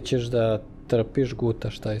ili ćeš da trpiš,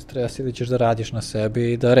 gutaš taj stres ili ćeš da radiš na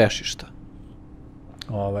sebi i da rešiš to.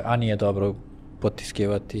 A nije dobro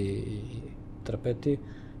potiskivati i trpeti,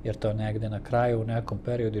 jer to negde na kraju, u nekom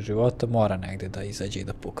periodu života mora negde da izađe i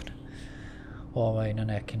da pukne. Na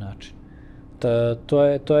neki način.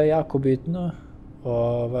 To je jako bitno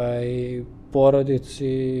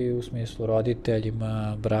porodici, u smislu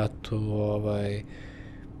roditeljima, bratu,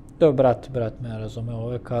 brat me razume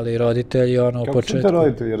uvek, ali roditelji u početku... Kako su te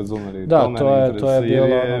roditelji razumeli? Da, to je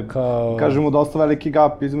bilo kao... Kažemo, dosta veliki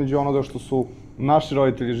gap između onoga što su naši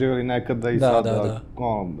roditelji živjeli nekada i sada. Da.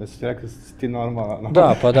 Jesi ti rekli da si ti normalno?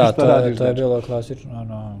 Da, pa da, to je bilo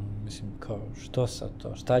klasično, mislim, kao, što sad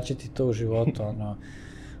to? Šta će ti to u životu,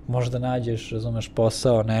 možda nađeš, razumeš,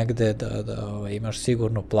 posao negde, da imaš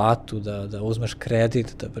sigurnu platu, da uzmeš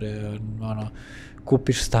kredit, da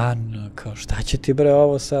kupiš stan, kao šta će ti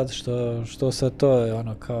ovo sad, što sad to je,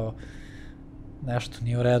 kao nešto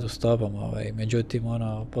nije u redu s tobom, međutim,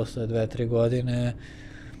 posle 2-3 godine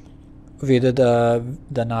vide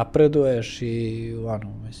da napreduješ i,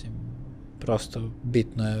 mislim, prosto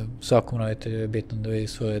bitno je, svakom roditelju je bitno da vidi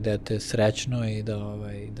svoje dete srećno i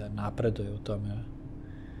da napreduje u tome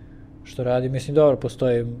što radi. Mislim, dobro,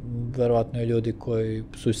 postoji verovatno i ljudi koji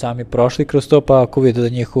su i sami prošli kroz to, pa ako vide da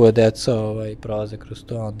njihova deca prolaze kroz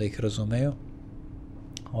to, onda ih razumeju.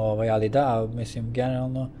 Ali da, mislim,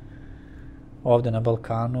 generalno, ovde na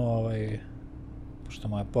Balkanu, pošto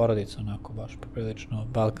moja porodica onako baš poprilično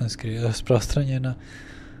balkanski rasprostranjena,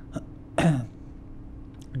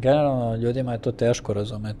 generalno ljudima je to teško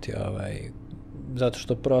razumeti, zato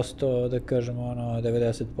što prosto, da kažemo,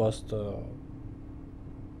 90%,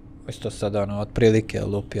 isto sad otprilike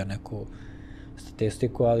lupio neku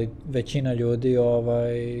statistiku, ali većina ljudi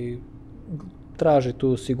traži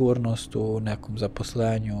tu sigurnost u nekom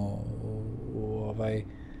zaposlenju,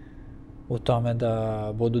 u tome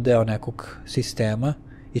da budu deo nekog sistema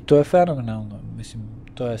i to je fenomenalno, mislim,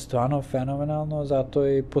 to je stvarno fenomenalno, zato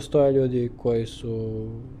i postoje ljudi koji su,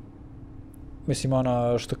 mislim,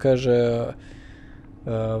 što kaže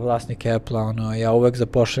vlasnik Apple-a, ja uvek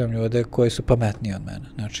zapošljam ljude koji su pametniji od mene,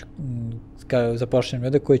 znači, zapošljam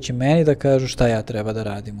ljude koji će meni da kažu šta ja treba da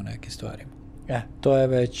radim u nekim stvarima. To je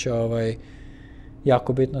već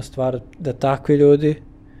jako bitna stvar da takvi ljudi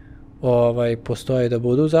postoje da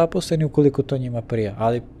budu zaposleni ukoliko to njima prija,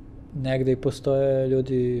 ali negde i postoje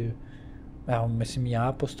ljudi, evo, mislim,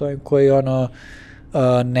 ja postojim koji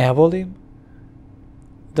ne volim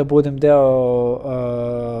da budem deo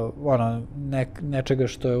nečega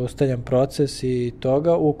što je ustaljen proces i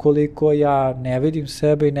toga, ukoliko ja ne vidim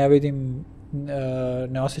sebe i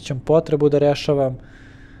ne osjećam potrebu da rešavam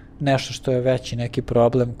nešto što je veći neki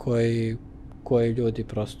problem koji ljudi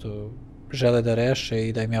prosto žele da reše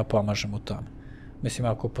i da im ja pomažem u tome. Mislim,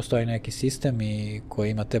 ako postoji neki sistem i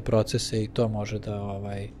koji ima te procese i to može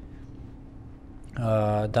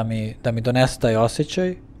da mi donese taj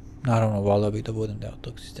osjećaj, naravno, voleo bih da budem deo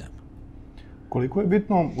tog sistema. Koliko je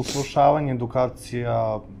bitno uslušavanje,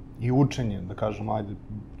 edukacija i učenje, da kažem, ajde,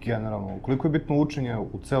 generalno, koliko je bitno učenje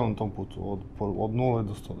u celom tom putu, od 0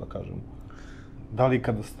 do 100, da kažem? Da li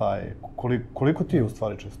kada staje? Koliko ti u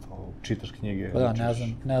stvari često čitaš knjige,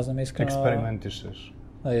 učiš, ne znam iskreno, eksperimentišeš?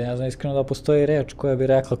 Ne znam iskreno da postoji reč koja bi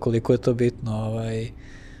rekla koliko je to bitno,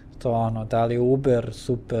 da li Uber,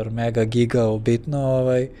 super, mega, giga bitno,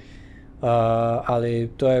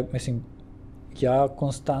 ali to je, mislim, ja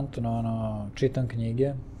konstantno čitam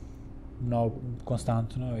knjige,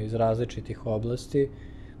 konstantno iz različitih oblasti.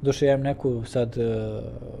 Došao ja imam neku sad,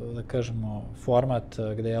 da kažemo, format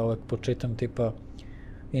gde ja uvek počitam, tipa,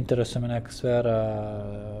 interesuje me neka sfera,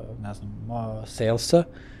 ne znam, salesa,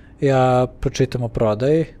 ja pročitam o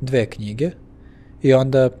prodaji 2 knjige i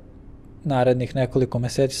onda narednih nekoliko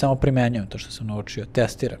meseci samo primenjujem to što sam naučio,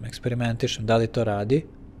 testiram, eksperimentišem da li to radi,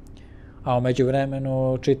 a u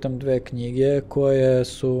međuvremenu čitam 2 knjige koje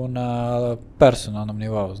su na personalnom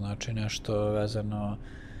nivou, znači nešto vezano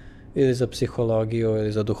ili za psihologiju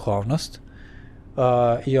ili za duhovnost.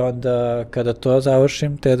 I onda kada to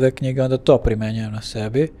završim, te 2 knjige, onda to primenjujem na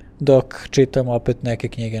sebi, dok čitam opet neke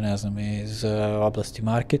knjige, ne znam, iz oblasti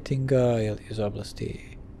marketinga ili iz oblasti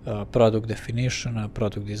product definitiona,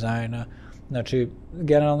 product dizajna. Znači,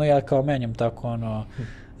 generalno ja kao menjam tako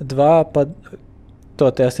 2, pa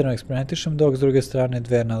to testiram, eksperimentišem, dok s druge strane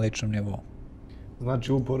 2 na ličnom nivou.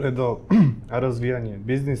 Znači uporedo razvijanje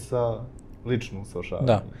biznisa, lično usavršavanje.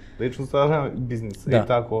 Da. Lično usavršavanje biznisa i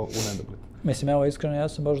tako u nedogled. Mislim, evo, iskreno, ja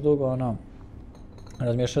sam baš dugo,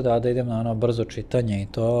 razmišljao da idem na brzo čitanje i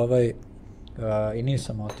to, i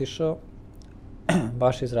nisam otišao,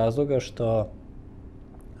 baš iz razloga što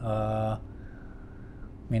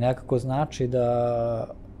mi nekako znači da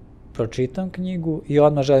pročitam knjigu i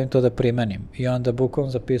odmah želim to da primenim. I onda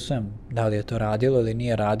bukvalno zapisujem da li je to radilo ili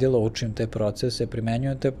nije radilo, učim te procese,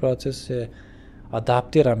 primenjujem te procese,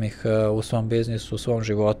 adaptiram ih u svom biznisu, u svom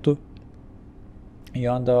životu. I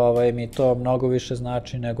onda mi to mnogo više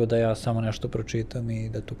znači nego da ja samo nešto pročitam i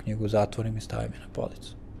da tu knjigu zatvorim i stavim je na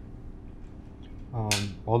policu.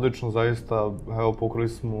 Odlično, zaista, evo, pokrili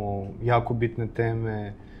smo jako bitne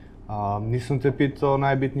teme. Nisam te pitao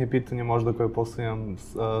najbitnije pitanje možda koje postavljam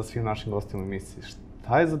svim našim gostima u emisiji.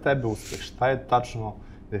 Šta je za tebe uspeh? Šta je tačno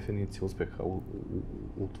definicija uspeha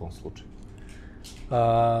u tvom slučaju?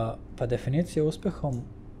 Pa definicija uspehom,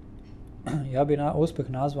 ja bi uspeh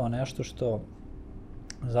nazvao nešto što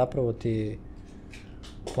zapravo ti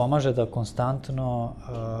pomaže da konstantno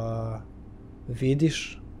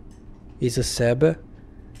vidiš iza sebe,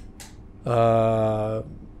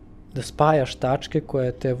 da spajaš tačke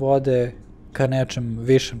koje te vode ka nečem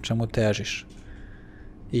višem čemu težiš.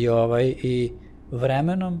 I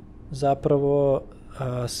vremenom zapravo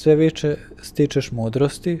sve više stičeš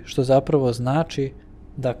mudrosti, što zapravo znači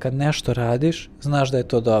da kad nešto radiš, znaš da je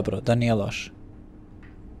to dobro, da nije loše.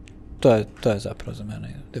 To je zapravo za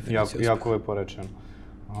mene definicija uspeha. Jako lepo rečeno.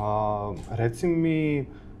 Reci mi,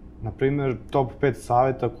 na primjer, top 5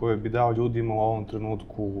 savjeta koje bi dao ljudima u ovom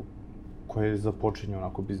trenutku koji započinju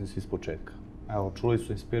onako biznis iz početka. Evo, čuli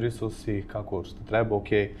su, inspirisao si ih kako što treba,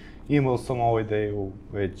 imao sam ovu ideju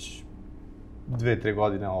već 2-3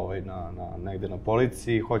 godine negde na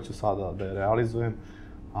policiji, hoću sada da je realizujem.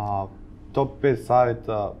 Top 5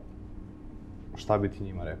 savjeta, šta bi ti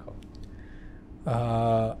njima rekao?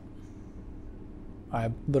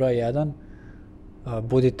 Broj 1,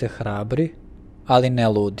 budite hrabri, ali ne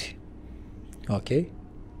ludi.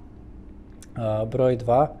 Broj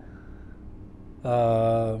 2,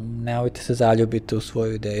 nemojte se zaljubiti u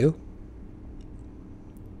svoju ideju.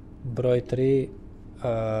 Broj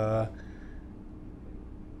 3,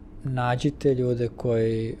 nađite ljude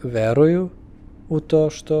koji veruju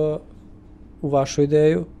u vašu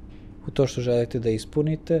ideju, u to što želite da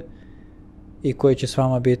ispunite i koji će s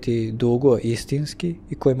vama biti dugo, istinski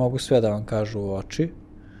i koji mogu sve da vam kažu u oči.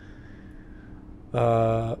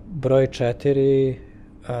 Broj 4,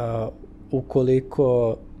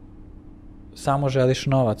 ukoliko samo želiš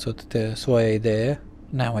novac od te svoje ideje,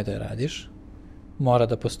 nemoj da je radiš. Mora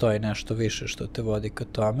da postoji nešto više što te vodi ka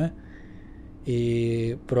tome.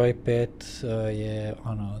 I broj 5 je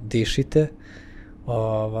dišite,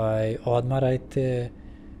 odmarajte,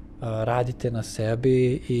 radite na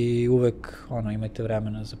sebi i uvek imajte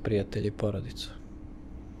vremena za prijatelje i porodicu.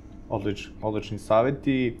 Odlični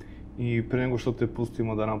savjeti i pre nego što te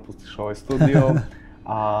pustimo da napustiš ovaj studio,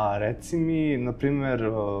 reci mi, na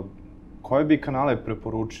primjer, koje bi kanale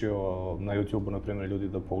preporučio na YouTube-u, na primjer, ljudi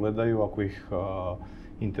da pogledaju ako ih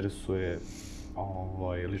interesuje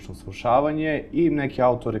lično usavršavanje i neke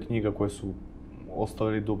autore knjiga koje su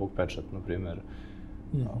ostavili dubok pečat, na primjer,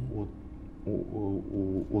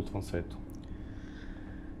 u tvom svetu?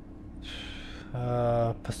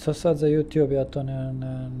 Pa sad za YouTube ja to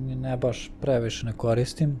ne baš previše ne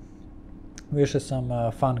koristim. Više sam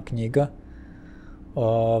fan knjiga,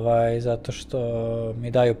 zato što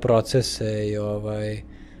mi daju procese i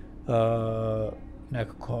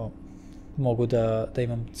nekako mogu da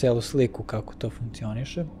imam celu sliku kako to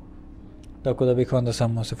funkcioniše. Tako da bih onda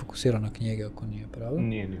samo se fokusirao na knjige ako nije problem.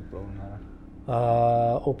 Nije problem, naravno.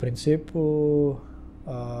 U principu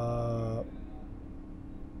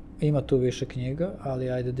ima tu više knjiga, ali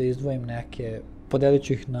ajde da izdvojim neke. Podelit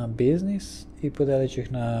ću ih na biznis i podelit ću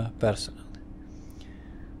ih na personalne.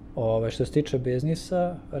 Što se tiče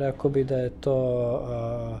biznisa, rekao bi da je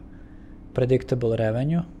to Predictable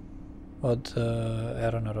Revenue od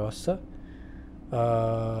Aarona Rossa.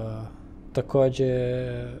 Takođe,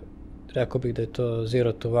 rekao bih da je to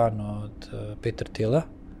Zero to One od Peter Thiela.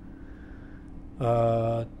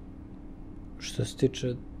 Što se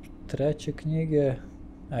tiče treće knjige,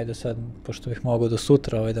 ajde sad, pošto bih mogao do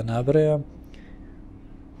sutra da nabrajam,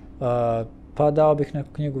 pa dao bih neku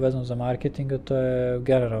knjigu vezanu za marketing, a to je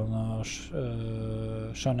generalno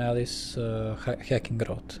Sean Ellis Hacking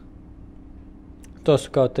Growth. To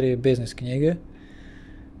su kao 3 biznis knjige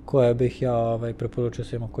koje bih ja preporučio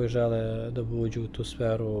svima koji žele da uđu u tu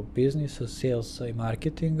sferu biznisa, salesa i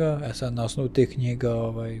marketinga. Sad na osnovu tih knjiga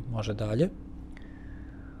može dalje.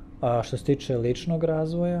 A što se tiče ličnog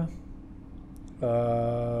razvoja,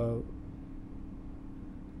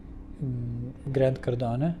 Grant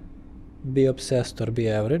Cardone, Be Obsessed or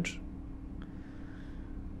Be Average,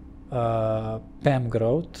 Pam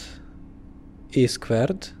Grote, E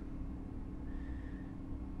Squared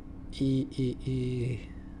i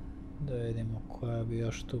da vidimo koja bi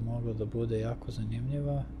još tu mogla da bude jako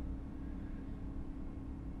zanimljiva.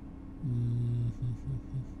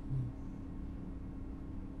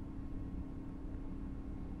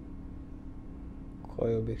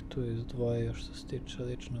 Koju bih tu izdvojio što se tiče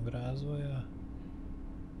ličnog razvoja.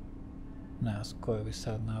 Ne znam koju bi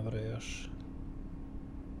sad nabrao još.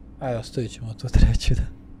 Ajde, ostavit ćemo tu treću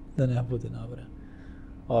da ne bude nabrao.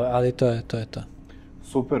 Ali to je to.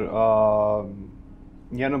 Super.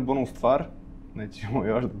 Jedna bonus stvar, nećemo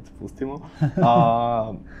još da te pustimo.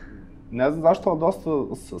 Ne znam zašto, ali dosta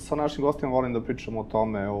sa našim gostima volim da pričamo o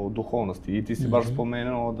tome, o duhovnosti. I ti si baš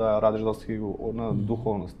spomenuo da radiš dosta na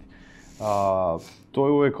duhovnosti. To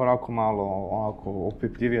je uvek onako malo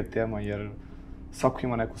opipljivija tema, jer svako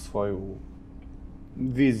ima neku svoju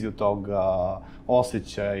viziju toga,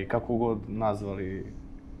 osjećaj, kako god nazvali.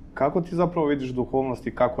 Kako ti zapravo vidiš duhovnost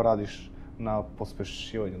i kako radiš na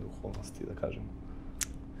pospešivanju duhovnosti, da kažemo?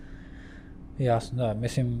 Jasno, da.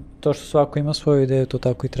 Mislim, to što svako ima svoju ideju, to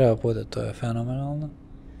tako i treba bude, to je fenomenalno.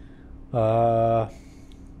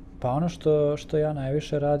 Pa ono što ja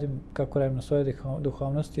najviše radim, kako radim na svojoj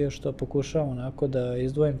duhovnosti, je što pokušavam onako da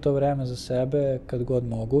izdvojim to vreme za sebe kad god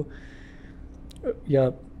mogu.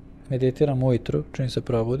 Ja meditiram ujutru, čim se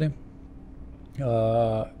probudim,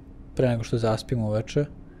 pre nego što zaspim uveče.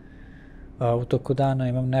 U toku dana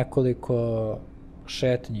imam nekoliko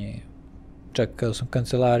šetnji, čak kada sam u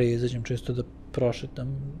kancelariji izađem čisto da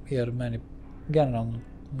prošetam, jer meni generalno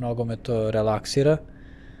mnogo me to relaksira.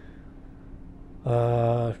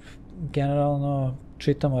 Generalno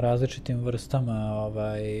čitam o različitim vrstama,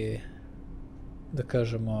 da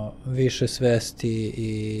kažemo, više svesti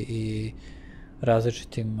i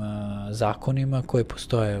različitim zakonima koji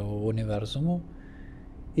postoje u univerzumu.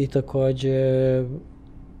 I takođe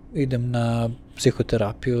idem na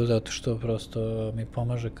psihoterapiju zato što prosto mi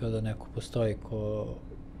pomaže kada neko postoji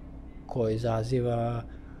ko izaziva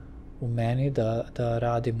u meni da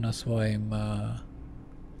radim na svojim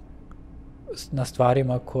na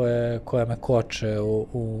stvarima koje me koče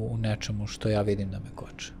u nečemu što ja vidim da me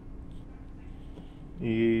koče.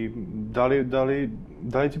 I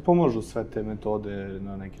da li ti pomažu sve te metode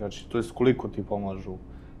na neki način? To jest koliko ti pomažu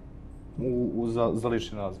za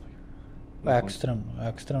lični razvoj?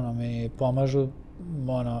 Ekstremno mi pomažu.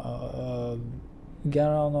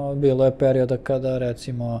 Generalno bilo je perioda kada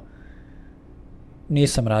recimo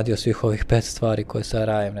nisam radio svih ovih 5 stvari koje sad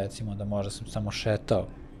radim, recimo da možda sam samo šetao.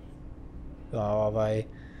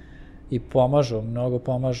 I mnogo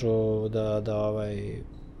pomažu da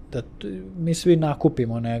mi svi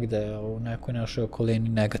nakupimo negde u nekoj našoj okolini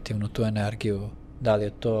negativnu tu energiju. Da li je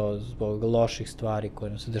to zbog loših stvari koje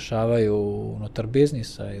nam se dešavaju unutar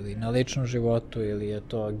biznisa ili na ličnom životu, ili je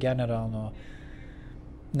to generalno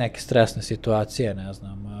neke stresne situacije, ne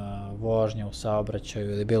znam, vožnja u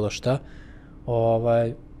saobraćaju ili bilo šta.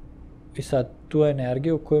 I sad tu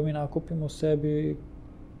energiju koju mi nakupimo u sebi,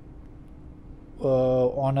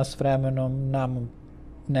 ona s vremenom nam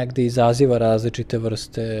negde izaziva različite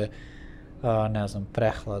vrste, ne znam,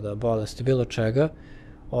 prehlada, bolesti, bilo čega,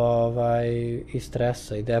 i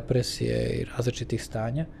stresa, i depresije, i različitih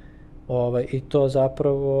stanja. I to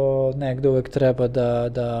zapravo negde uvek treba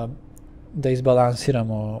da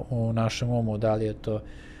izbalansiramo u našem umu, da li je to,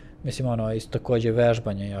 mislim, isto takođe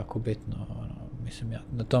vežbanje je jako bitno, mislim, ja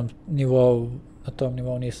na tom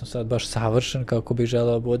nivou nisam sad baš savršen kako bih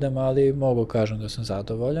želeo budem, ali mogu kažem da sam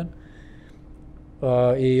zadovoljan.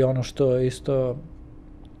 I ono što isto,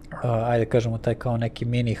 ajde kažemo, taj kao neki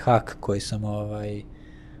mini hack koji sam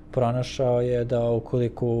pronašao je da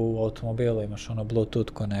ukoliko u automobilu imaš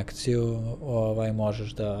Bluetooth konekciju,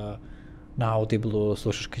 možeš da na Audible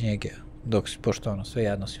slušaš knjige, pošto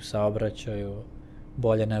svejedno si u saobraćaju,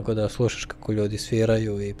 bolje nego da slušaš kako ljudi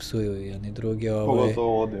sviraju i psuju jedni drugi.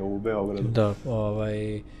 Pogotovo ovde u Beogradu. Da,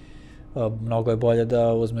 mnogo je bolje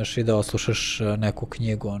da uzmeš i da oslušaš neku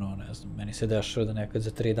knjigu, ne znam, meni se dešava da nekad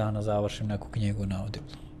za 3 dana završim neku knjigu na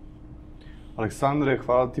Audible. Aleksandre,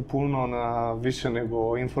 hvala ti puno na više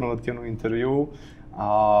nego informativnom intervju.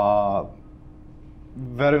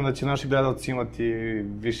 Verujem da će naši gledalci imati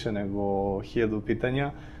više nego 1000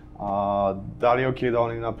 pitanja. Da li je okej da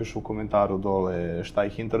oni napišu u komentaru dole šta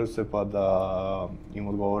ih interesuje, pa da im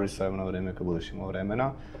odgovori sa na vreme kad budeš imao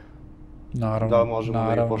vremena? Naravno, Da možemo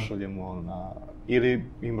da ih pošaljemo na... Ili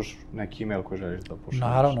imaš neki email koji želiš da pošalješ?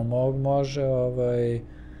 Naravno,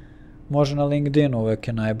 može na LinkedInu, uvek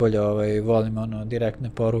je najbolje, volim direktne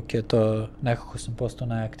poruke, to nekako sam postao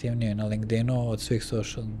najaktivniji na LinkedInu od svih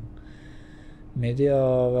social medija,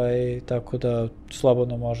 tako da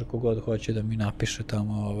slobodno može kogod hoće da mi napiše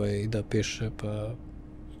tamo i da piše, pa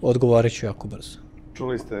odgovorit ću jako brzo.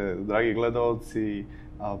 Čuli ste, dragi gledalci,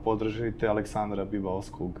 podržite Aleksandra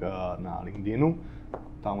Bibovskog na LinkedInu.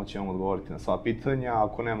 Tamo će vam odgovoriti na sva pitanja.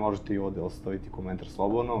 Ako ne, možete i ovde ostaviti komentar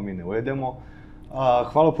slobodno, mi ne ujedemo.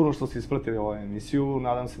 Hvala puno što ste ispratili ovu emisiju.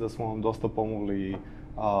 Nadam se da smo vam dosta pomogli,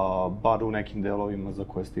 bar u nekim delovima za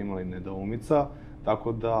koje ste imali nedoumica.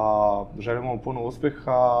 Tako da želimo vam puno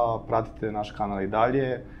uspeha, pratite naš kanal i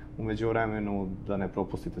dalje. U međuvremenu, da ne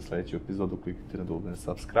propustite sledeću epizodu, kliknite na dugme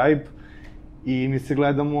subscribe. I mi se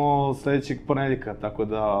gledamo sledećeg ponedeljka, tako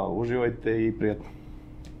da uživajte i prijatno.